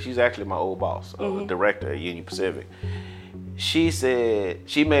me, she's actually my old boss, director at Union Pacific. She said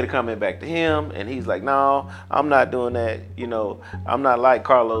she made a comment back to him, and he's like, "No, I'm not doing that. You know, I'm not like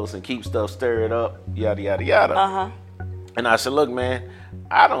Carlos and keep stuff stirred up, yada yada yada." And I said, "Look, man,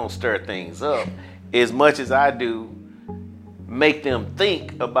 I don't stir things up as much as I do make them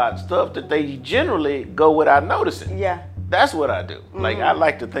think about stuff that they generally go without noticing." Yeah. That's what I do. Like, I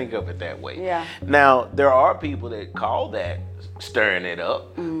like to think of it that way. Yeah. Now, there are people that call that stirring it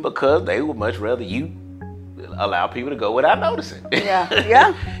up because they would much rather you allow people to go without noticing. Yeah.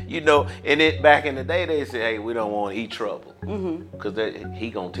 Yeah. You know, and then back in the day, they said, hey, we don't want to eat trouble because he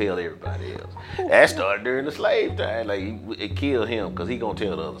going to tell everybody else. That started during the slave time. Like, it killed him because he going to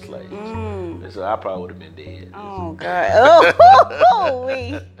tell the other slaves. And so I probably would have been dead. Oh God. Oh,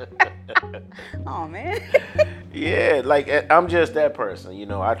 wee. Oh man. Yeah, like I'm just that person. You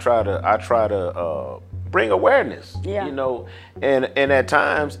know, I try to bring awareness. Yeah. You know, and at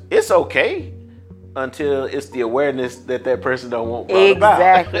times it's okay until it's the awareness that person don't want brought about.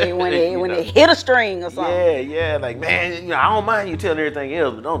 Exactly. When You when know? it hit a string or something. Yeah, like, man, you know, I don't mind you telling everything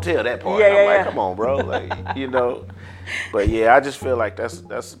else, but don't tell that part. Yeah, I'm yeah, like, yeah. come on, bro, like, you know. But yeah, I just feel like that's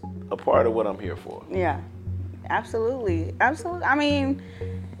a part of what I'm here for. Yeah, absolutely. I mean,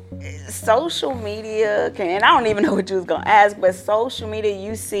 social media can, and I don't even know what you was gonna ask, but social media,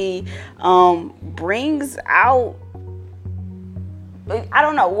 you see, brings out, I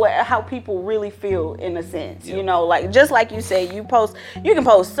don't know how people really feel in a sense. Yeah. You know, like just like you say, you can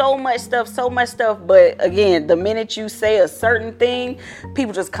post so much stuff, but again, the minute you say a certain thing,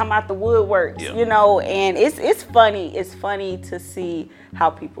 people just come out the woodworks. Yeah. You know, and it's funny. It's funny to see how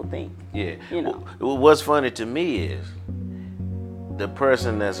people think. Yeah. You know. What's funny to me is the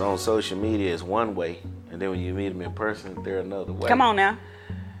person that's on social media is one way, and then when you meet them in person, they're another way. Come on now.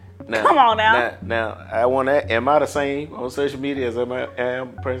 Now, Come on now. Now, I want to. Am I the same on social media as I am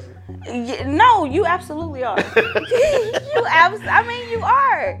in person? No, you absolutely are. I mean, you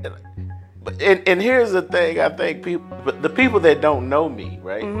are. And here's the thing. I think the people that don't know me,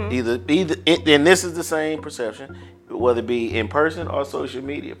 right? Mm-hmm. Either, and this is the same perception, whether it be in person or social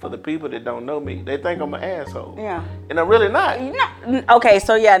media. For the people that don't know me, they think I'm an asshole. Yeah. And I'm really not. No, okay,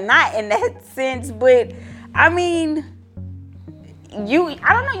 so yeah, not in that sense, but I mean, I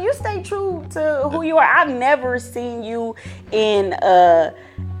don't know, you stay true to who you are. I've never seen you in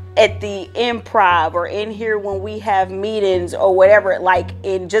at the Improv or in here when we have meetings or whatever, like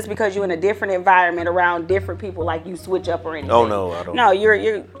in just because you're in a different environment around different people, like you switch up or anything. Oh no, I don't. No,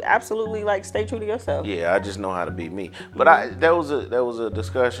 you're absolutely like stay true to yourself. Yeah, I just know how to be me. But there was a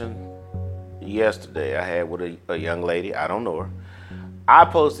discussion yesterday I had with a young lady. I don't know her. I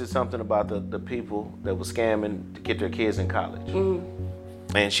posted something about the people that were scamming to get their kids in college.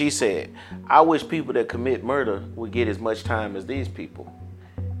 Mm-hmm. And she said, I wish people that commit murder would get as much time as these people.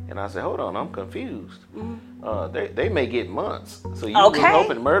 And I said, hold on, I'm confused. Mm-hmm. They may get months. So you Okay. were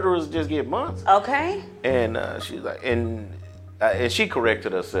hoping murderers just get months? Okay. And she's like, and she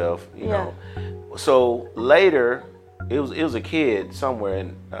corrected herself, you Yeah. know. So later, it was a kid somewhere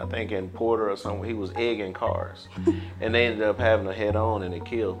in, I think in Porter or somewhere. He was egging cars, and they ended up having a head on, and it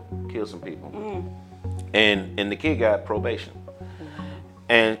killed some people. And the kid got probation,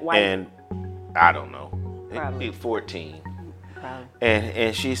 and White? and I don't know, Probably. 14. Probably.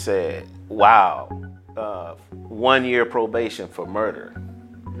 And she said, wow, 1 year probation for murder.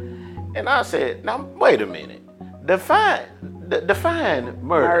 And I said, now wait a minute, define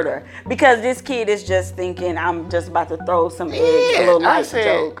murder. Because this kid is just thinking, I'm just about to throw some eggs, a little light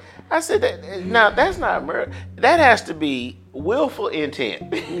joke. I said that. Now that's not murder. That has to be willful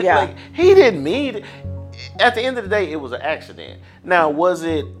intent. Yeah. Like he didn't mean it. At the end of the day, it was an accident. Now, was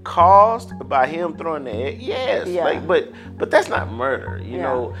it caused by him throwing the egg? Yes. Yeah. Like, but that's not murder. You Yeah.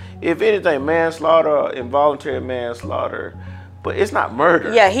 know, if anything, manslaughter or involuntary manslaughter, but it's not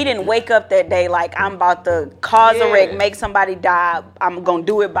murder. Yeah, he didn't wake up that day like, I'm about to cause a wreck, Yeah. make somebody die. I'm going to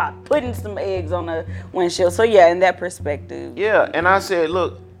do it by putting some eggs on the windshield. So yeah, in that perspective. Yeah, and I said,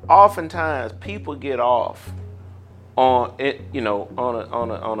 look, oftentimes people get off on it, you know,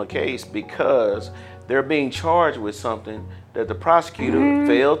 on a case because they're being charged with something that the prosecutor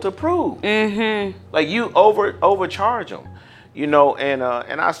failed to prove. Like you overcharge them, you know. And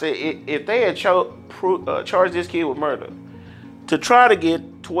I said, if they had charged this kid with murder, to try to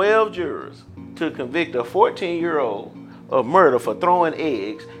get 12 jurors to convict a 14-year-old of murder for throwing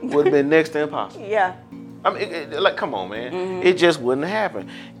eggs would have been next to impossible. Yeah. I mean, like, come on, man. It just wouldn't happen.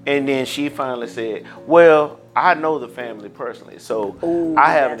 And then she finally said, well, I know the family personally, so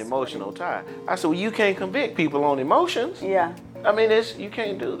I have an that's emotional tie. I said, well, you can't convict people on emotions. Yeah. I mean, you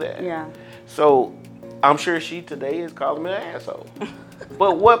can't do that. Yeah. So I'm sure she today is calling me an asshole.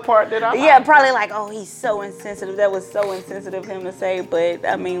 But what part did I Yeah, like? probably like, oh, he's so insensitive. That was so insensitive of him to say. But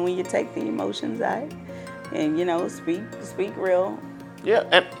I mean, when you take the emotions out and, you know, speak real. Yeah,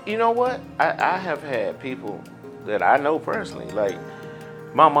 and you know what? I have had people that I know personally, like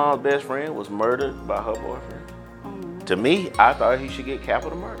my mom's best friend was murdered by her boyfriend. To me, I thought he should get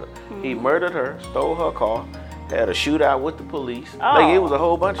capital murder. He murdered her, stole her car, had a shootout with the police. Like it was a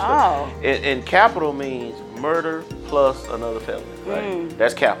whole bunch of stuff. And capital means murder plus another felony, right?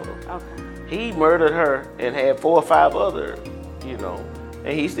 That's capital. Okay. He murdered her and had 4 or 5 other, you know,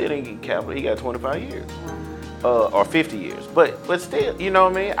 and he still didn't get capital. He got 25 years. Or 50 years. But still, you know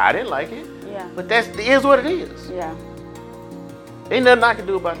what I mean? I didn't like it. Yeah. But it is what it is. Yeah. Ain't nothing I can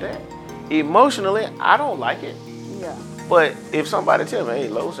do about that. Emotionally, I don't like it. Yeah. But if somebody tell me, hey,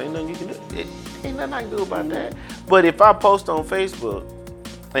 Lois, ain't nothing you can do, Ain't nothing I can do about that. But if I post on Facebook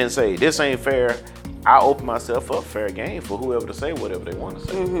and say this ain't fair, I open myself up fair game for whoever to say whatever they want to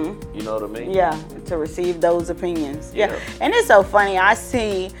say. You know what I mean? Yeah, to receive those opinions. Yeah. Yeah. And it's so funny. I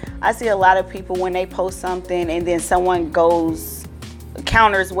see a lot of people when they post something and then someone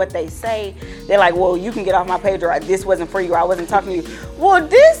counters what they say. They're like, well, you can get off my page, or this wasn't for you, or I wasn't talking to you. Well,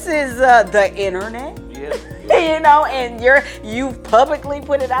 this is the internet. Yeah. You know, and you've publicly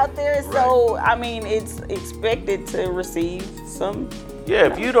put it out there. So I mean, it's expected to receive some. Yeah,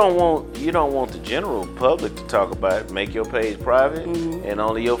 if you don't want the general public to talk about it, make your page private, and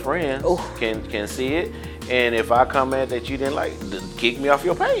only your friends can see it. And if I comment that you didn't like, then kick me off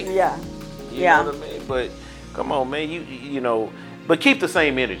your page. Yeah. You know what I mean? But come on, man, you know, but keep the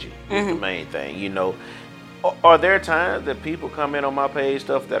same energy is the main thing. You know, are there times that people comment on my page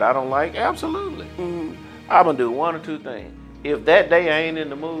stuff that I don't like? Absolutely. I'm gonna do one or two things. If that day I ain't in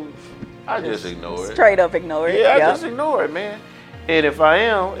the mood, I just ignore it. Straight up ignore it. Yeah, I just ignore it, man. And if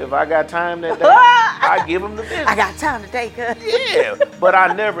I got time that day, I give them the business. I got time today, cuz. Yeah, but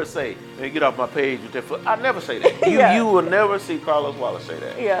I never say, man, get off my page with that foot. I never say that. You will never see Carlos Wallace say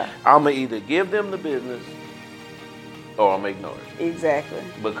that. Yeah. I'm going to either give them the business or I'm going to ignore it. Exactly.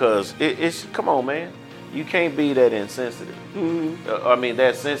 Because it's, come on, man. You can't be that insensitive. I mean,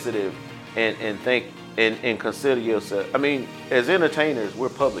 that sensitive and think and consider yourself. I mean, as entertainers, we're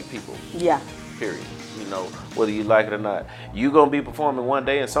public people. Yeah. Period. You know, whether you like it or not. You gonna be performing one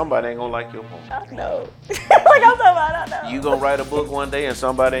day and somebody ain't gonna like your poem. I know. Like I'm talking about, I know. You gonna write a book one day and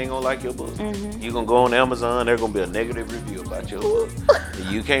somebody ain't gonna like your book. You gonna go on Amazon, there's gonna be a negative review about your book.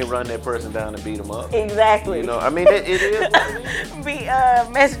 You can't run that person down and beat them up. Exactly. You know, I mean, it is what it is. Be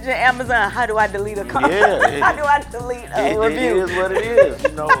messaging Amazon, how do I delete a comment? Yeah. How do I delete a review? It is what it is.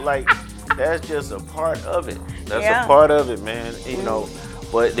 You know, like, that's just a part of it. That's Yeah. a part of it, man. You know.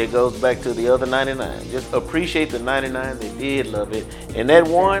 But it goes back to the other 99. Just appreciate the 99 that did love it. And that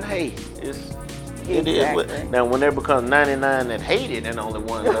one, hey, it is what. Now, when there becomes 99 that hate it and only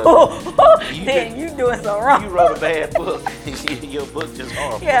one love it, then you doing something wrong. you wrote a bad book. Your book just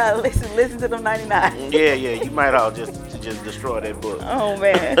horrible. Yeah, listen to them 99. Yeah, you might all just destroy that book. Oh,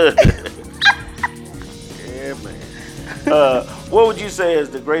 man. Yeah, man. What would you say is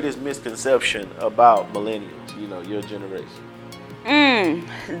the greatest misconception about millennials, you know, your generation?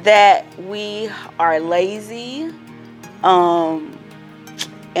 That we are lazy,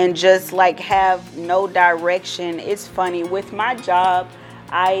 and just like have no direction. It's funny with my job.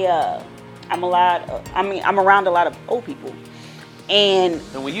 I'm around a lot of old people, and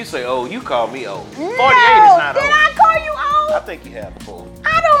when you say old, you call me old. 48 is no, not did old. I call you old? I think you have before.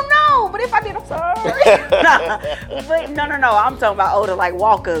 I don't know, but if I did, I'm sorry. Nah, but no. I'm talking about older, like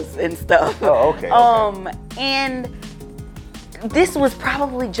walkers and stuff. Oh, okay. And this was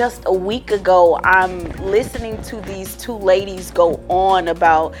probably just a week ago. I'm listening to these two ladies go on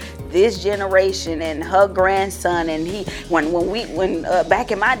about this generation and her grandson, and when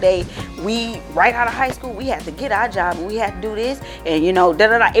back in my day, we right out of high school, we had to get our job and we had to do this, and you know,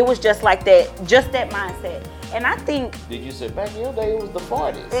 it was just like that, just that mindset. And I think, did you say back in your day it was the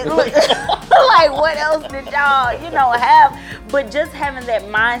 40s? like what else did y'all, have? But just having that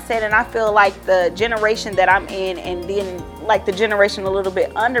mindset, and I feel like the generation that I'm in, and then like the generation a little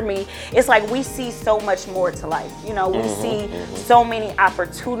bit under me, it's like we see so much more to life. You know, we see so many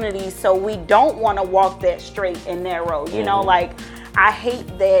opportunities, so we don't want to walk that straight and narrow. You know, like I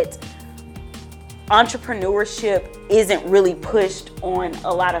hate that entrepreneurship isn't really pushed on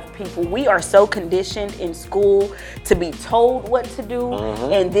a lot of people. We are so conditioned in school to be told what to do,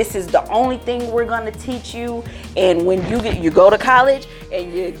 and this is the only thing we're going to teach you. And when you go to college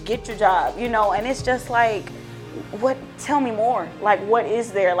and you get your job, and it's just like, what? Tell me more. Like, what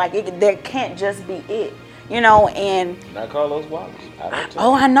is there? Like, there can't just be it. And not Carlos Wallace.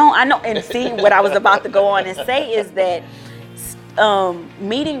 I know. And see, what I was about to go on and say is that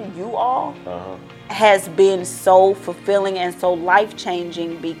meeting you all has been so fulfilling and so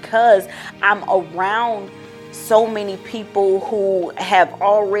life-changing, because I'm around so many people who have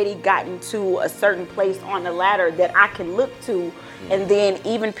already gotten to a certain place on the ladder that I can look to. And then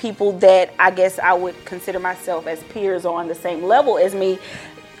even people that I guess I would consider myself as peers or on the same level as me,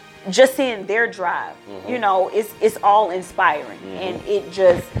 just seeing their drive, it's all inspiring. And it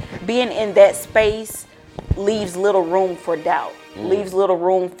just, being in that space leaves little room for doubt. Leaves little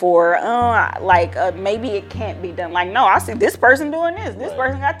room for maybe it can't be done. Like, no, I see this person doing this. This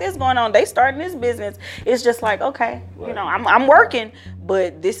person got this going on. They starting this business. It's just like, okay, I'm working,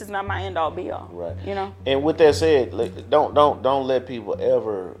 but this is not my end all be all. Right. You know. And with that said, don't let people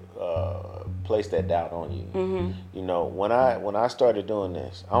ever place that doubt on you. You know, when I started doing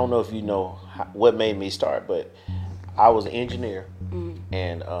this, I don't know if you know what made me start, but I was an engineer,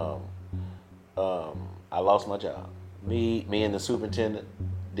 and I lost my job. Me and the superintendent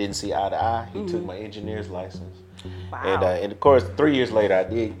didn't see eye to eye. He took my engineer's license. Wow. And of course, 3 years later, I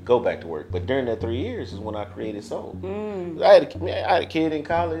did go back to work. But during that 3 years is when I created Soul. I had a kid in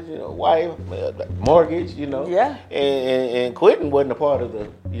college, you know, wife, mortgage, you know. Yeah. And quitting wasn't a part of the,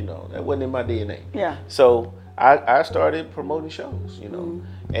 you know, that wasn't in my DNA. Yeah. So I started promoting shows, you know,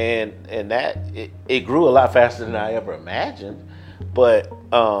 and that it grew a lot faster than I ever imagined. But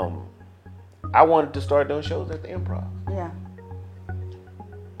I wanted to start doing shows at the Improv. Yeah.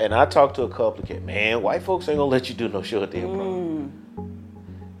 And I talked to a couple of kids, man, white folks ain't gonna let you do no show at the Improv.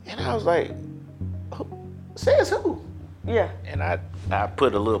 And I was like, says who? Yeah. And I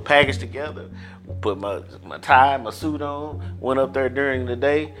put a little package together, put my tie, my suit on, went up there during the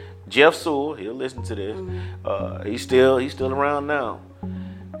day. Jeff Sewell, he'll listen to this. He's still around now.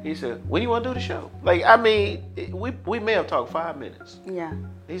 He said, when you want to do the show? Like, I mean, we may have talked 5 minutes. Yeah.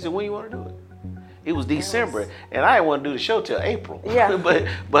 He said, when you want to do it? It was December, and I didn't want to do the show till April. Yeah.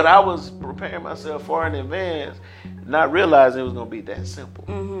 but I was preparing myself far in advance, not realizing it was going to be that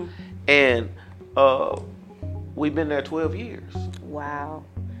simple. And we've been there 12 years. Wow.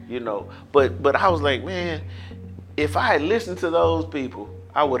 You know, but I was like, man, if I had listened to those people,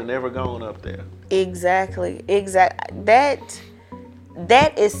 I would have never gone up there. Exactly.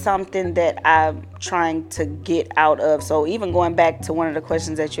 That is something that I'm trying to get out of. So even going back to one of the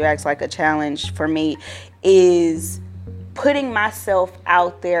questions that you asked, like a challenge for me is putting myself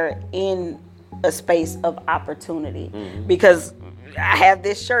out there in a space of opportunity. Because I have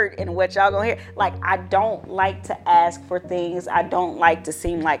this shirt, and what y'all gonna hear, like, I don't like to ask for things. I don't like to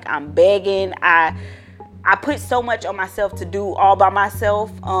seem like I'm begging. I put so much on myself to do all by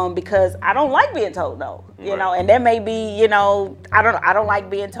myself because I don't like being told no, you know, and that may be, you know, I don't like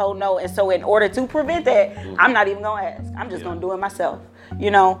being told no. And so in order to prevent that, I'm not even gonna ask. I'm just gonna do it myself,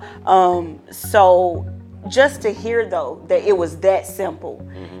 you know. So just to hear though that it was that simple.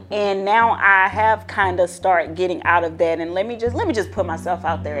 And now I have kind of start getting out of that, and let me just put myself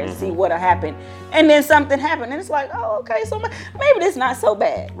out there and see what'll happen. And then something happened and it's like, oh, okay, so maybe it's not so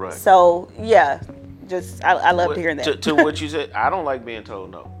bad. Right. So yeah. I love to hear that. To what you said, I don't like being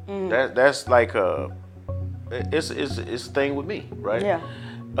told no. That's like it's a thing with me, right? Yeah.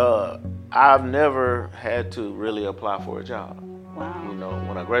 I've never had to really apply for a job. Wow. You know,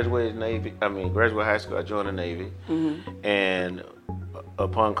 when I graduated graduate high school, I joined the Navy, and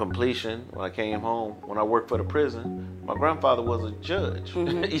upon completion, when I came home, when I worked for the prison, my grandfather was a judge.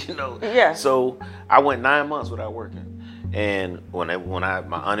 You know. Yeah. So I went 9 months without working. And when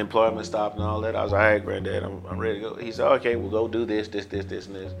my unemployment stopped and all that, I was like, all right, Granddad, I'm ready to go. He said, okay, we'll go do this, and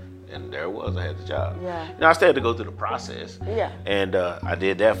this. And there it was, I had the job. Yeah. You know, I still had to go through the process. Yeah. And I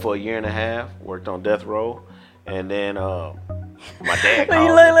did that for 1.5 years, worked on death row. And then my dad called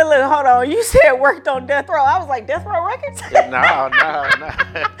me. Look, hold on. You said worked on death row. I was like, Death Row Records? No.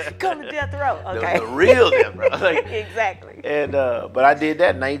 Come to death row. Okay. The real death row. Like, Exactly. And but I did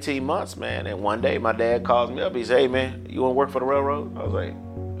that in 18 months, man. And one day my dad calls me up. He said, hey, man, you want to work for the railroad? I was like,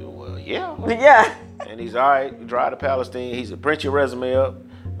 well, yeah. Yeah. And he's all right, drive to Palestine. He said, print your resume up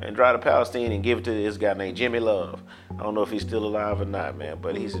and drive to Palestine and give it to this guy named Jimmy Love. I don't know if he's still alive or not, man.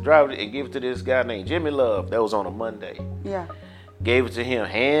 But he said, drive it and give it to this guy named Jimmy Love. That was on a Monday. Yeah. Gave it to him,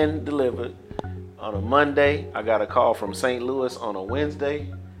 hand delivered. On a Monday, I got a call from St. Louis on a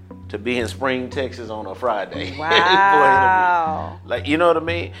Wednesday to be in Spring, Texas on a Friday. Wow. For an interview. Like, you know what I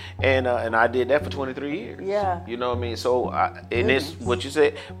mean? And I did that for 23 years. Yeah. You know what I mean? So, it's what you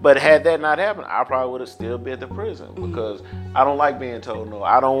said. But had that not happened, I probably would have still been at the prison because I don't like being told no.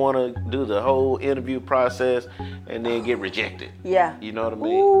 I don't want to do the whole interview process and then get rejected. Yeah. You know what I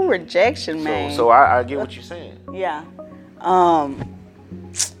mean? Ooh, rejection, man. So I get what you're saying. Yeah. I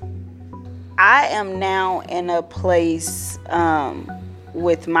am now in a place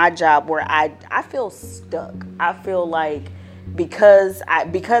with my job where I feel stuck. I feel like because I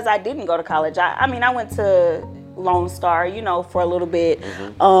didn't go to college. I mean, I went to Lone Star, you know, for a little bit.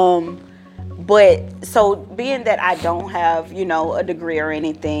 But so being that I don't have, you know, a degree or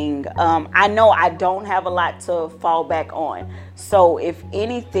anything, I know I don't have a lot to fall back on. So if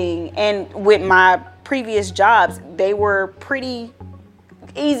anything, and with my previous jobs, they were pretty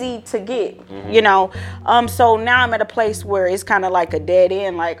easy to get, you know. So now I'm at a place where it's kind of like a dead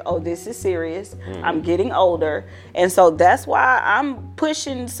end, like, oh, this is serious. I'm getting older. And so that's why I'm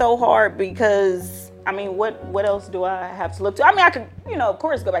pushing so hard because, I mean, what else do I have to look to? I mean, I could, you know, of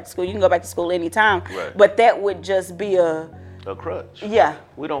course, go back to school. You can go back to school anytime. Right. But that would just be a A crutch. Yeah,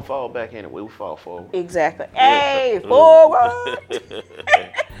 We don't fall back in it. We fall forward. exactly. Yeah. Hey, forward.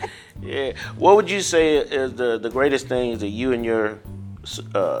 Yeah. What would you say is the greatest things that you and your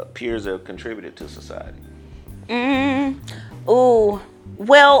peers have contributed to society? Ooh,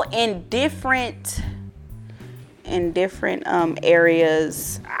 well, in different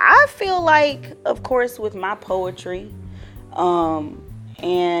areas, I feel like, of course, with my poetry,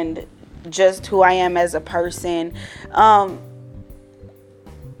 and just who I am as a person,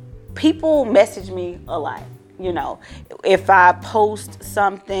 people message me a lot. You know, if I post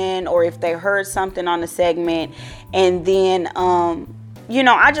something or if they heard something on the segment, and then you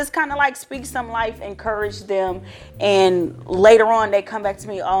know, I just kind of like speak some life, encourage them, and later on they come back to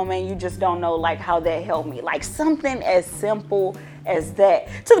me, oh man, you just don't know like how that helped me. Like something as simple as that,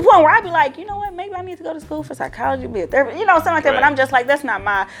 to the point where I'd be like, you know what, maybe I need to go to school for psychology, be a therapist, you know, something like that. Right. But I'm just like, that's not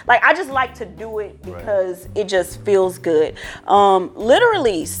my, like, I just like to do it because it just feels good.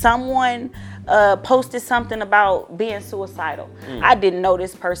 Literally, someone posted something about being suicidal. I didn't know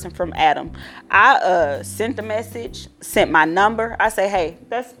this person from Adam. I sent a message, sent my number. I say, hey,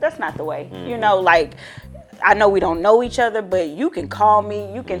 that's not the way. You know, like, I know we don't know each other, but you can call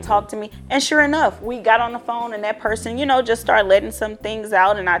me, you can talk to me. And sure enough, we got on the phone and that person, you know, just started letting some things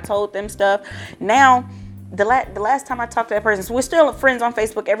out, and I told them stuff. Now, the last time I talked to that person, so we're still friends on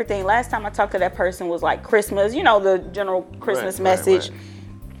Facebook, everything. Last time I talked to that person was like Christmas, you know, the general Christmas message.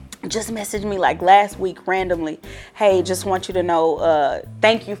 Just messaged me like last week randomly. Hey, just want you to know,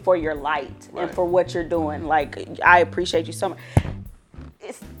 thank you for your light and for what you're doing. Like, I appreciate you so much.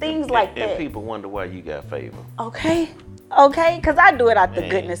 It's things like that. And people wonder why you got favor. Okay, because I do it out the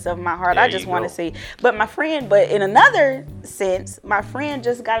goodness of my heart. There I just you want to go. see. But in another sense, my friend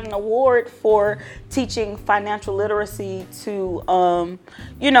just got an award for teaching financial literacy to,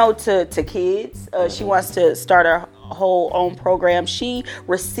 you know, to kids. She wants to start her whole own program. She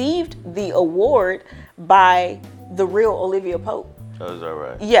received the award by the real Olivia Pope. Oh, is that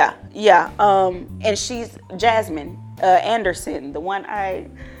right? Yeah. And she's Jasmine Anderson, the one I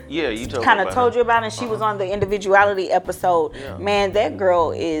You told kind me of about told her. you about, and she was on the individuality episode. Yeah. Man, that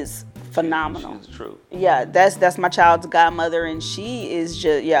girl is phenomenal. She's true. Yeah, that's my child's godmother, and she is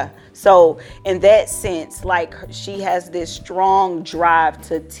just So in that sense, like, she has this strong drive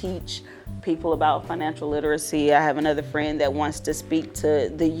to teach people about financial literacy. I have another friend that wants to speak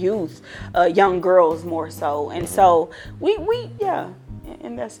to the youth, young girls more so, and so we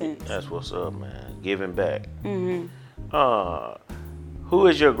in that sense. That's what's up, man. Giving back. Who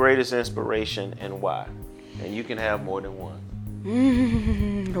is your greatest inspiration and why? And you can have more than one.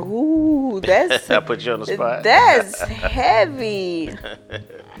 Ooh, that's I put you on the spot. That's heavy.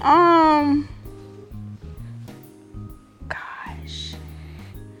 Gosh.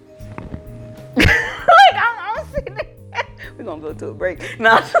 Like, I'm sitting there. We're gonna go to a break.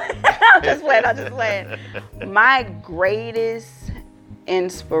 No, I'm just playing. My greatest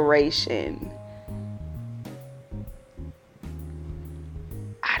inspiration.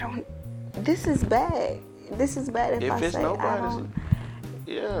 This is bad. This is bad if I it's say nobody's,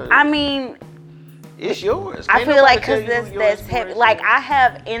 yeah. I mean, it's yours. I Can't feel nobody like tell because you who your that's heavy. inspiration Like, is. I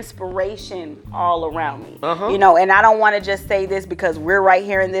have inspiration all around me, Uh-huh. you know, and I don't want to just say this because we're right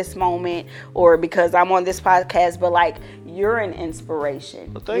here in this moment or because I'm on this podcast, but like, you're an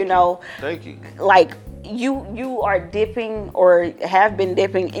inspiration, Well, thank you know. Thank you. Like, you are dipping or have been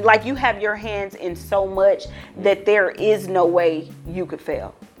dipping, like, you have your hands in so much that there is no way you could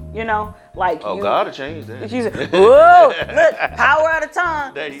fail, you know. Like, Oh, God will change that. you said, whoa, look, power of the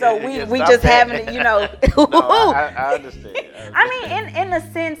tongue. There you So go. we Stop just that. having it, you know. No, I understand. I mean, in the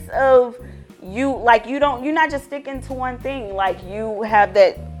sense of you're not just sticking to one thing. Like, you have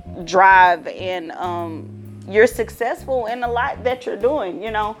that drive, and you're successful in a lot that you're doing,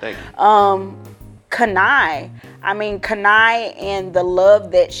 you know. Thank you. Kanai and the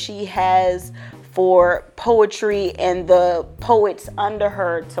love that she has for poetry and the poets under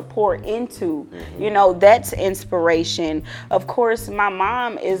her to pour into, you know, that's inspiration. Of course, my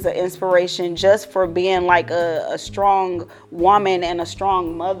mom is an inspiration just for being like a strong woman and a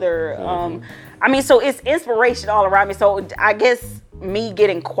strong mother. I mean, so it's inspiration all around me. So I guess me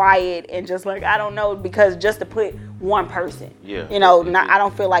getting quiet and just like, I don't know, because just to put one person, you know, I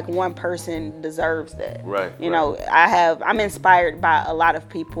don't feel like one person deserves that. Right. You know, I'm inspired by a lot of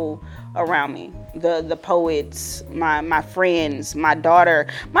people around me. The poets, my friends, my daughter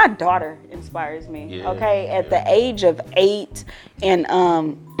inspires me. Yeah, okay. At the age of 8, and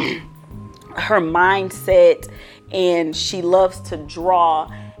her mindset, and she loves to draw,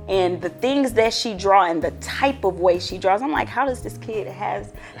 and the things that she draw and the type of way she draws. I'm like, how does this kid have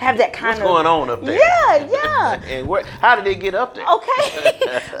that kind What's going on up there? Yeah. And how did they get up there? Okay.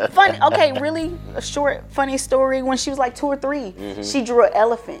 Funny. Okay, really a short, funny story. When she was like 2 or 3, she drew an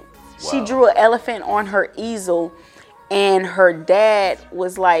elephant. She Wow. drew an elephant on her easel, and her dad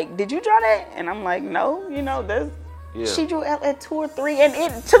was like, "Did you draw that?" And I'm like, "No, that's." Yeah. She drew at 2 or 3, and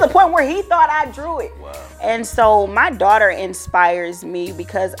it to the point where he thought I drew it. Wow. And so my daughter inspires me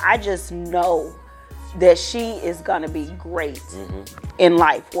because I just know that she is gonna be great in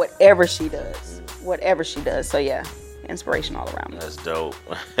life, whatever she does. So yeah, inspiration all around me. That's dope.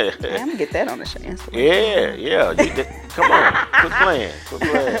 Yeah, I'm gonna get that on the show. Yeah. Come on, quit playing.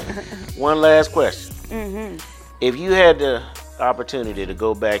 One last question. If you had the opportunity to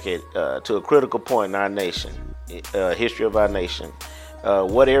go back to a critical point in our nation, history of our nation,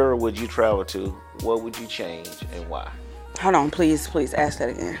 what era would you travel to? What would you change and why? Hold on, please ask that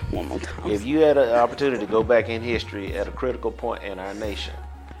again one more time. If you had an opportunity to go back in history at a critical point in our nation,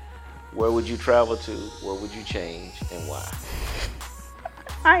 where would you travel to? What would you change and why?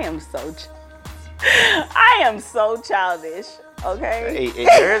 I am so childish. Okay.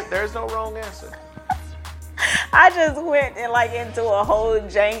 Hey, there's no wrong answer. I just went into a whole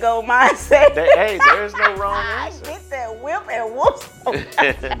Django mindset. There's no wrong I answer. get that whip and whoop.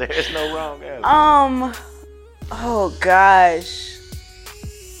 There's no wrong answer. Oh gosh.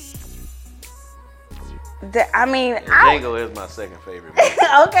 Django is my second favorite movie.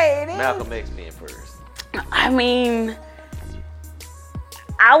 Okay, it is. Malcolm X being first. I mean,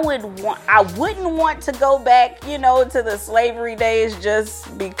 I wouldn't want to go back, to the slavery days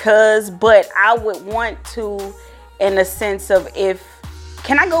just because, but I would want to, in a sense of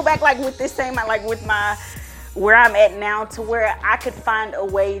can I go back with this same, with where I'm at now, to where I could find a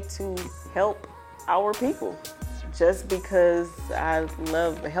way to help our people, just because I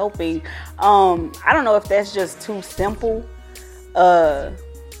love helping. I don't know if that's just too simple, but.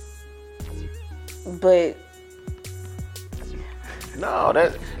 No,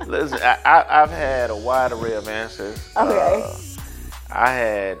 listen, I've had a wide array of answers. Okay. I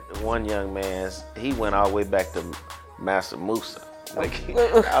had one young man, he went all the way back to Master Musa. I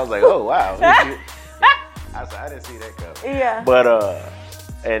was like, oh, wow. I said, I didn't see that coming. Yeah. But,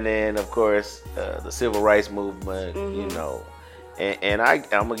 and then, of course, the civil rights movement, and I'm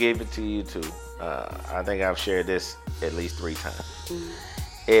going to give it to you, too. I think I've shared this at least 3 times.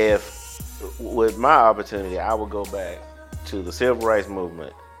 With my opportunity, I would go back to the civil rights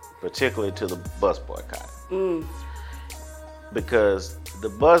movement, particularly to the bus boycott. Because the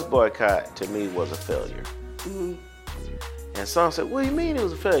bus boycott to me was a failure. And some said, what do you mean it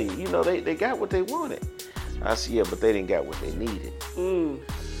was a failure? They got what they wanted. I said, yeah, but they didn't get what they needed.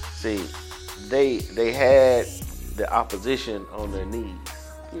 See, they had the opposition on their knees.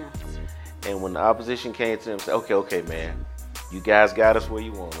 Yeah. And when the opposition came to them and said, okay, man, you guys got us where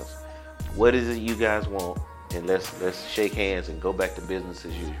you want us. What is it you guys want? And let's shake hands and go back to business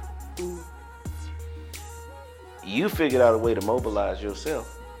as usual. You figured out a way to mobilize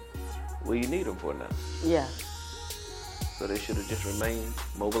yourself. What do you need them for now? Yeah. So they should have just remained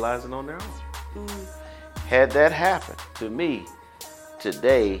mobilizing on their own. Had that happened to me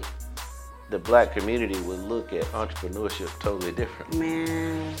today, the black community would look at entrepreneurship totally different.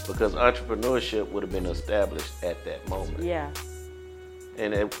 Man. Because entrepreneurship would have been established at that moment. Yeah.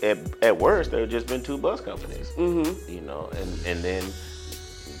 And at worst, there had just been 2 bus companies, and then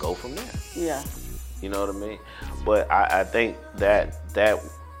go from there. Yeah. You know what I mean? But I think that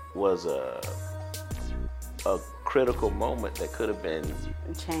was a critical moment that could have been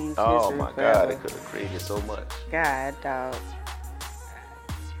changed. Oh my God, it could have created so much. God, dog.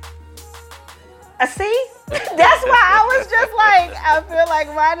 See? That's why I was just I feel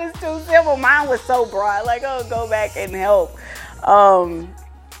like mine is too simple. Mine was so broad. Go back and help. But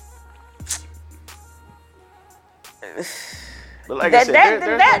like I said,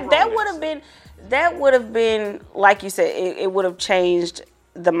 that would have been, like you said, it would have changed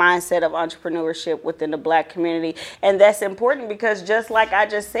the mindset of entrepreneurship within the black community. And that's important because just like I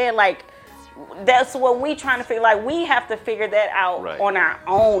just said, that's what we trying to figure. We have to figure that out on our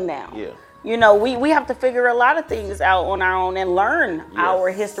own now. Yeah. We have to figure a lot of things out on our own and learn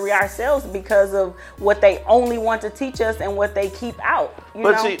our history ourselves because of what they only want to teach us and what they keep out.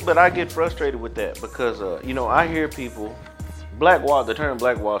 But I get frustrated with that because I hear people, the term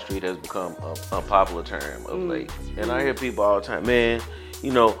Black Wall Street has become a popular term of late, and I hear people all the time, man,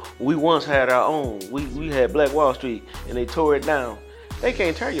 we once had our own, we had Black Wall Street and they tore it down. They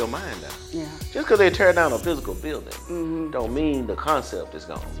can't tear your mind down. Yeah. Just because they tear down a physical building don't mean the concept is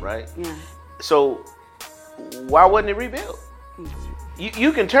gone, right? Yeah. So why wasn't it rebuilt?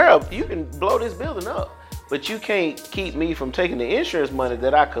 you can tear up, you can blow this building up, but you can't keep me from taking the insurance money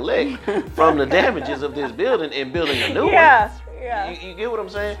that I collect from the damages of this building and building a new one. Yeah. You get what I'm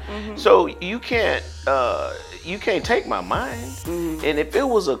saying? So you can't take my mind. And if it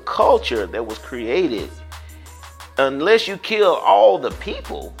was a culture that was created, unless you kill all the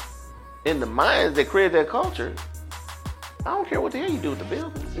people in the minds that created that culture, I don't care what the hell you do with the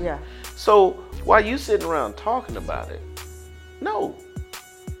building. Yeah. So while you sitting around talking about it, no,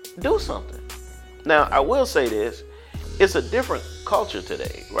 do something. Now I will say this: it's a different culture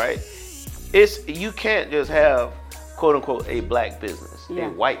today, right? You can't just have quote unquote a black business, a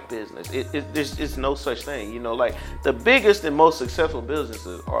white business. There's no such thing. You know, like the biggest and most successful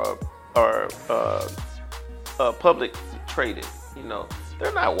businesses are public traded. You know,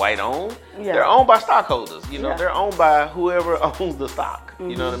 they're not white owned. Yeah. They're owned by stockholders. You know, Yeah. they're owned by whoever owns the stock.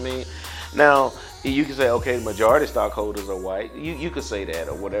 You know what I mean? Now you can say, okay, the majority stockholders are white. You could say that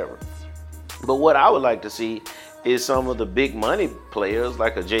or whatever. But what I would like to see is some of the big money players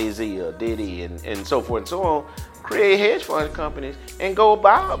like a Jay-Z or Diddy and so forth and so on create hedge fund companies and go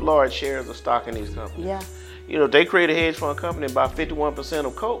buy up large shares of stock in these companies. Yeah. You know, if they create a hedge fund company and buy 51%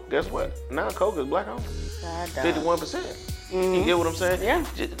 of Coke, guess what? Now Coke is black owned. 51%. You get what I'm saying? Yeah.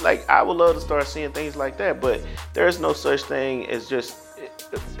 Like, I would love to start seeing things like that, but there's no such thing as just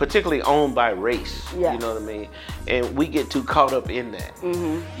particularly owned by race. Yeah. You know what I mean? And we get too caught up in that.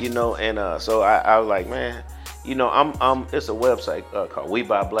 You know, and so I was like, man, you know, I'm it's a website called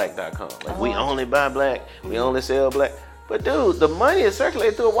WeBuyBlack.com. Like, we only buy black, we only sell black. But dude, the money is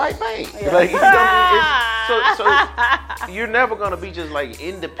circulated through a white bank. Yeah. Like, you know, so you're never gonna be just like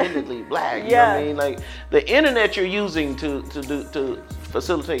independently black. You know what I mean? Like, the internet you're using to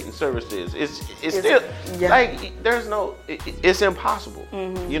facilitate and service this, it's still like there's no, it's impossible.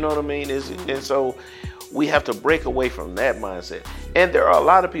 You know what I mean? And so we have to break away from that mindset. And there are a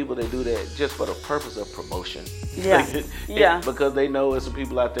lot of people that do that just for the purpose of promotion. Yeah. Because they know there's some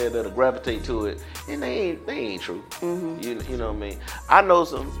people out there that'll gravitate to it, and they ain't true. You know what I mean? I know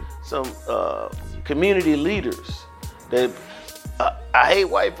some community leaders that I hate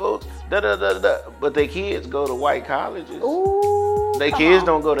white folks, but their kids go to white colleges. Ooh, their kids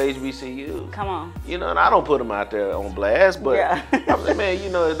don't go to HBCUs. Come on. You know, and I don't put them out there on blast, but Yeah. I'm like, man, you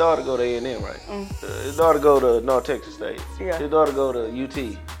know, his daughter go to A&M, right? His daughter go to North Texas State. Yeah. His daughter go to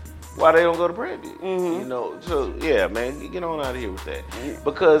UT. Why they don't go to Prairie View? You know, so yeah, man, get on out of here with that.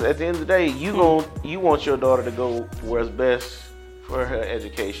 Because at the end of the day, you want your daughter to go where's best for her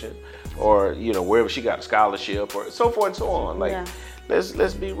education, or you know, wherever she got a scholarship, or so forth and so on. Like,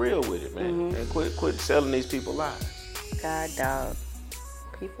 let's be real with it, man, and quit selling these people lies. God, dog.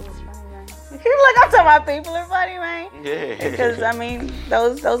 People are funny, man. Look, I'm talking about people are funny, man. Yeah. Because I mean,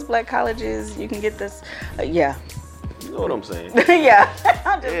 those black colleges, you can get this. Yeah. You know what I'm saying? Yeah.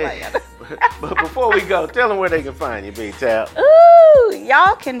 I'm just like. But before we go, tell them where they can find you, Big Tap. Ooh,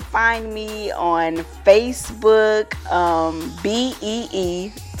 y'all can find me on Facebook,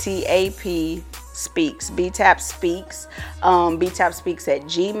 BEETAP Speaks, BTAP Speaks, BTAP Speaks at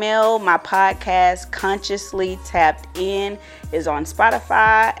Gmail. My podcast, Consciously Tapped In, is on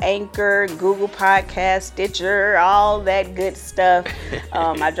Spotify, Anchor, Google Podcast, Stitcher, all that good stuff.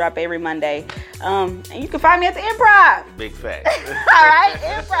 I drop every Monday. And you can find me at the Improv. Big fact. All right,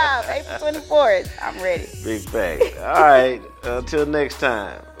 Improv, April 24th. I'm ready. Big fact. All right, until next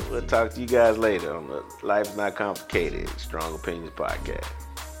time, we'll talk to you guys later on the Life's Not Complicated Strong Opinions Podcast.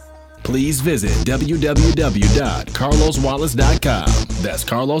 Please visit www.carloswallace.com. That's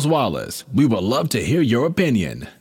Carlos Wallace. We would love to hear your opinion.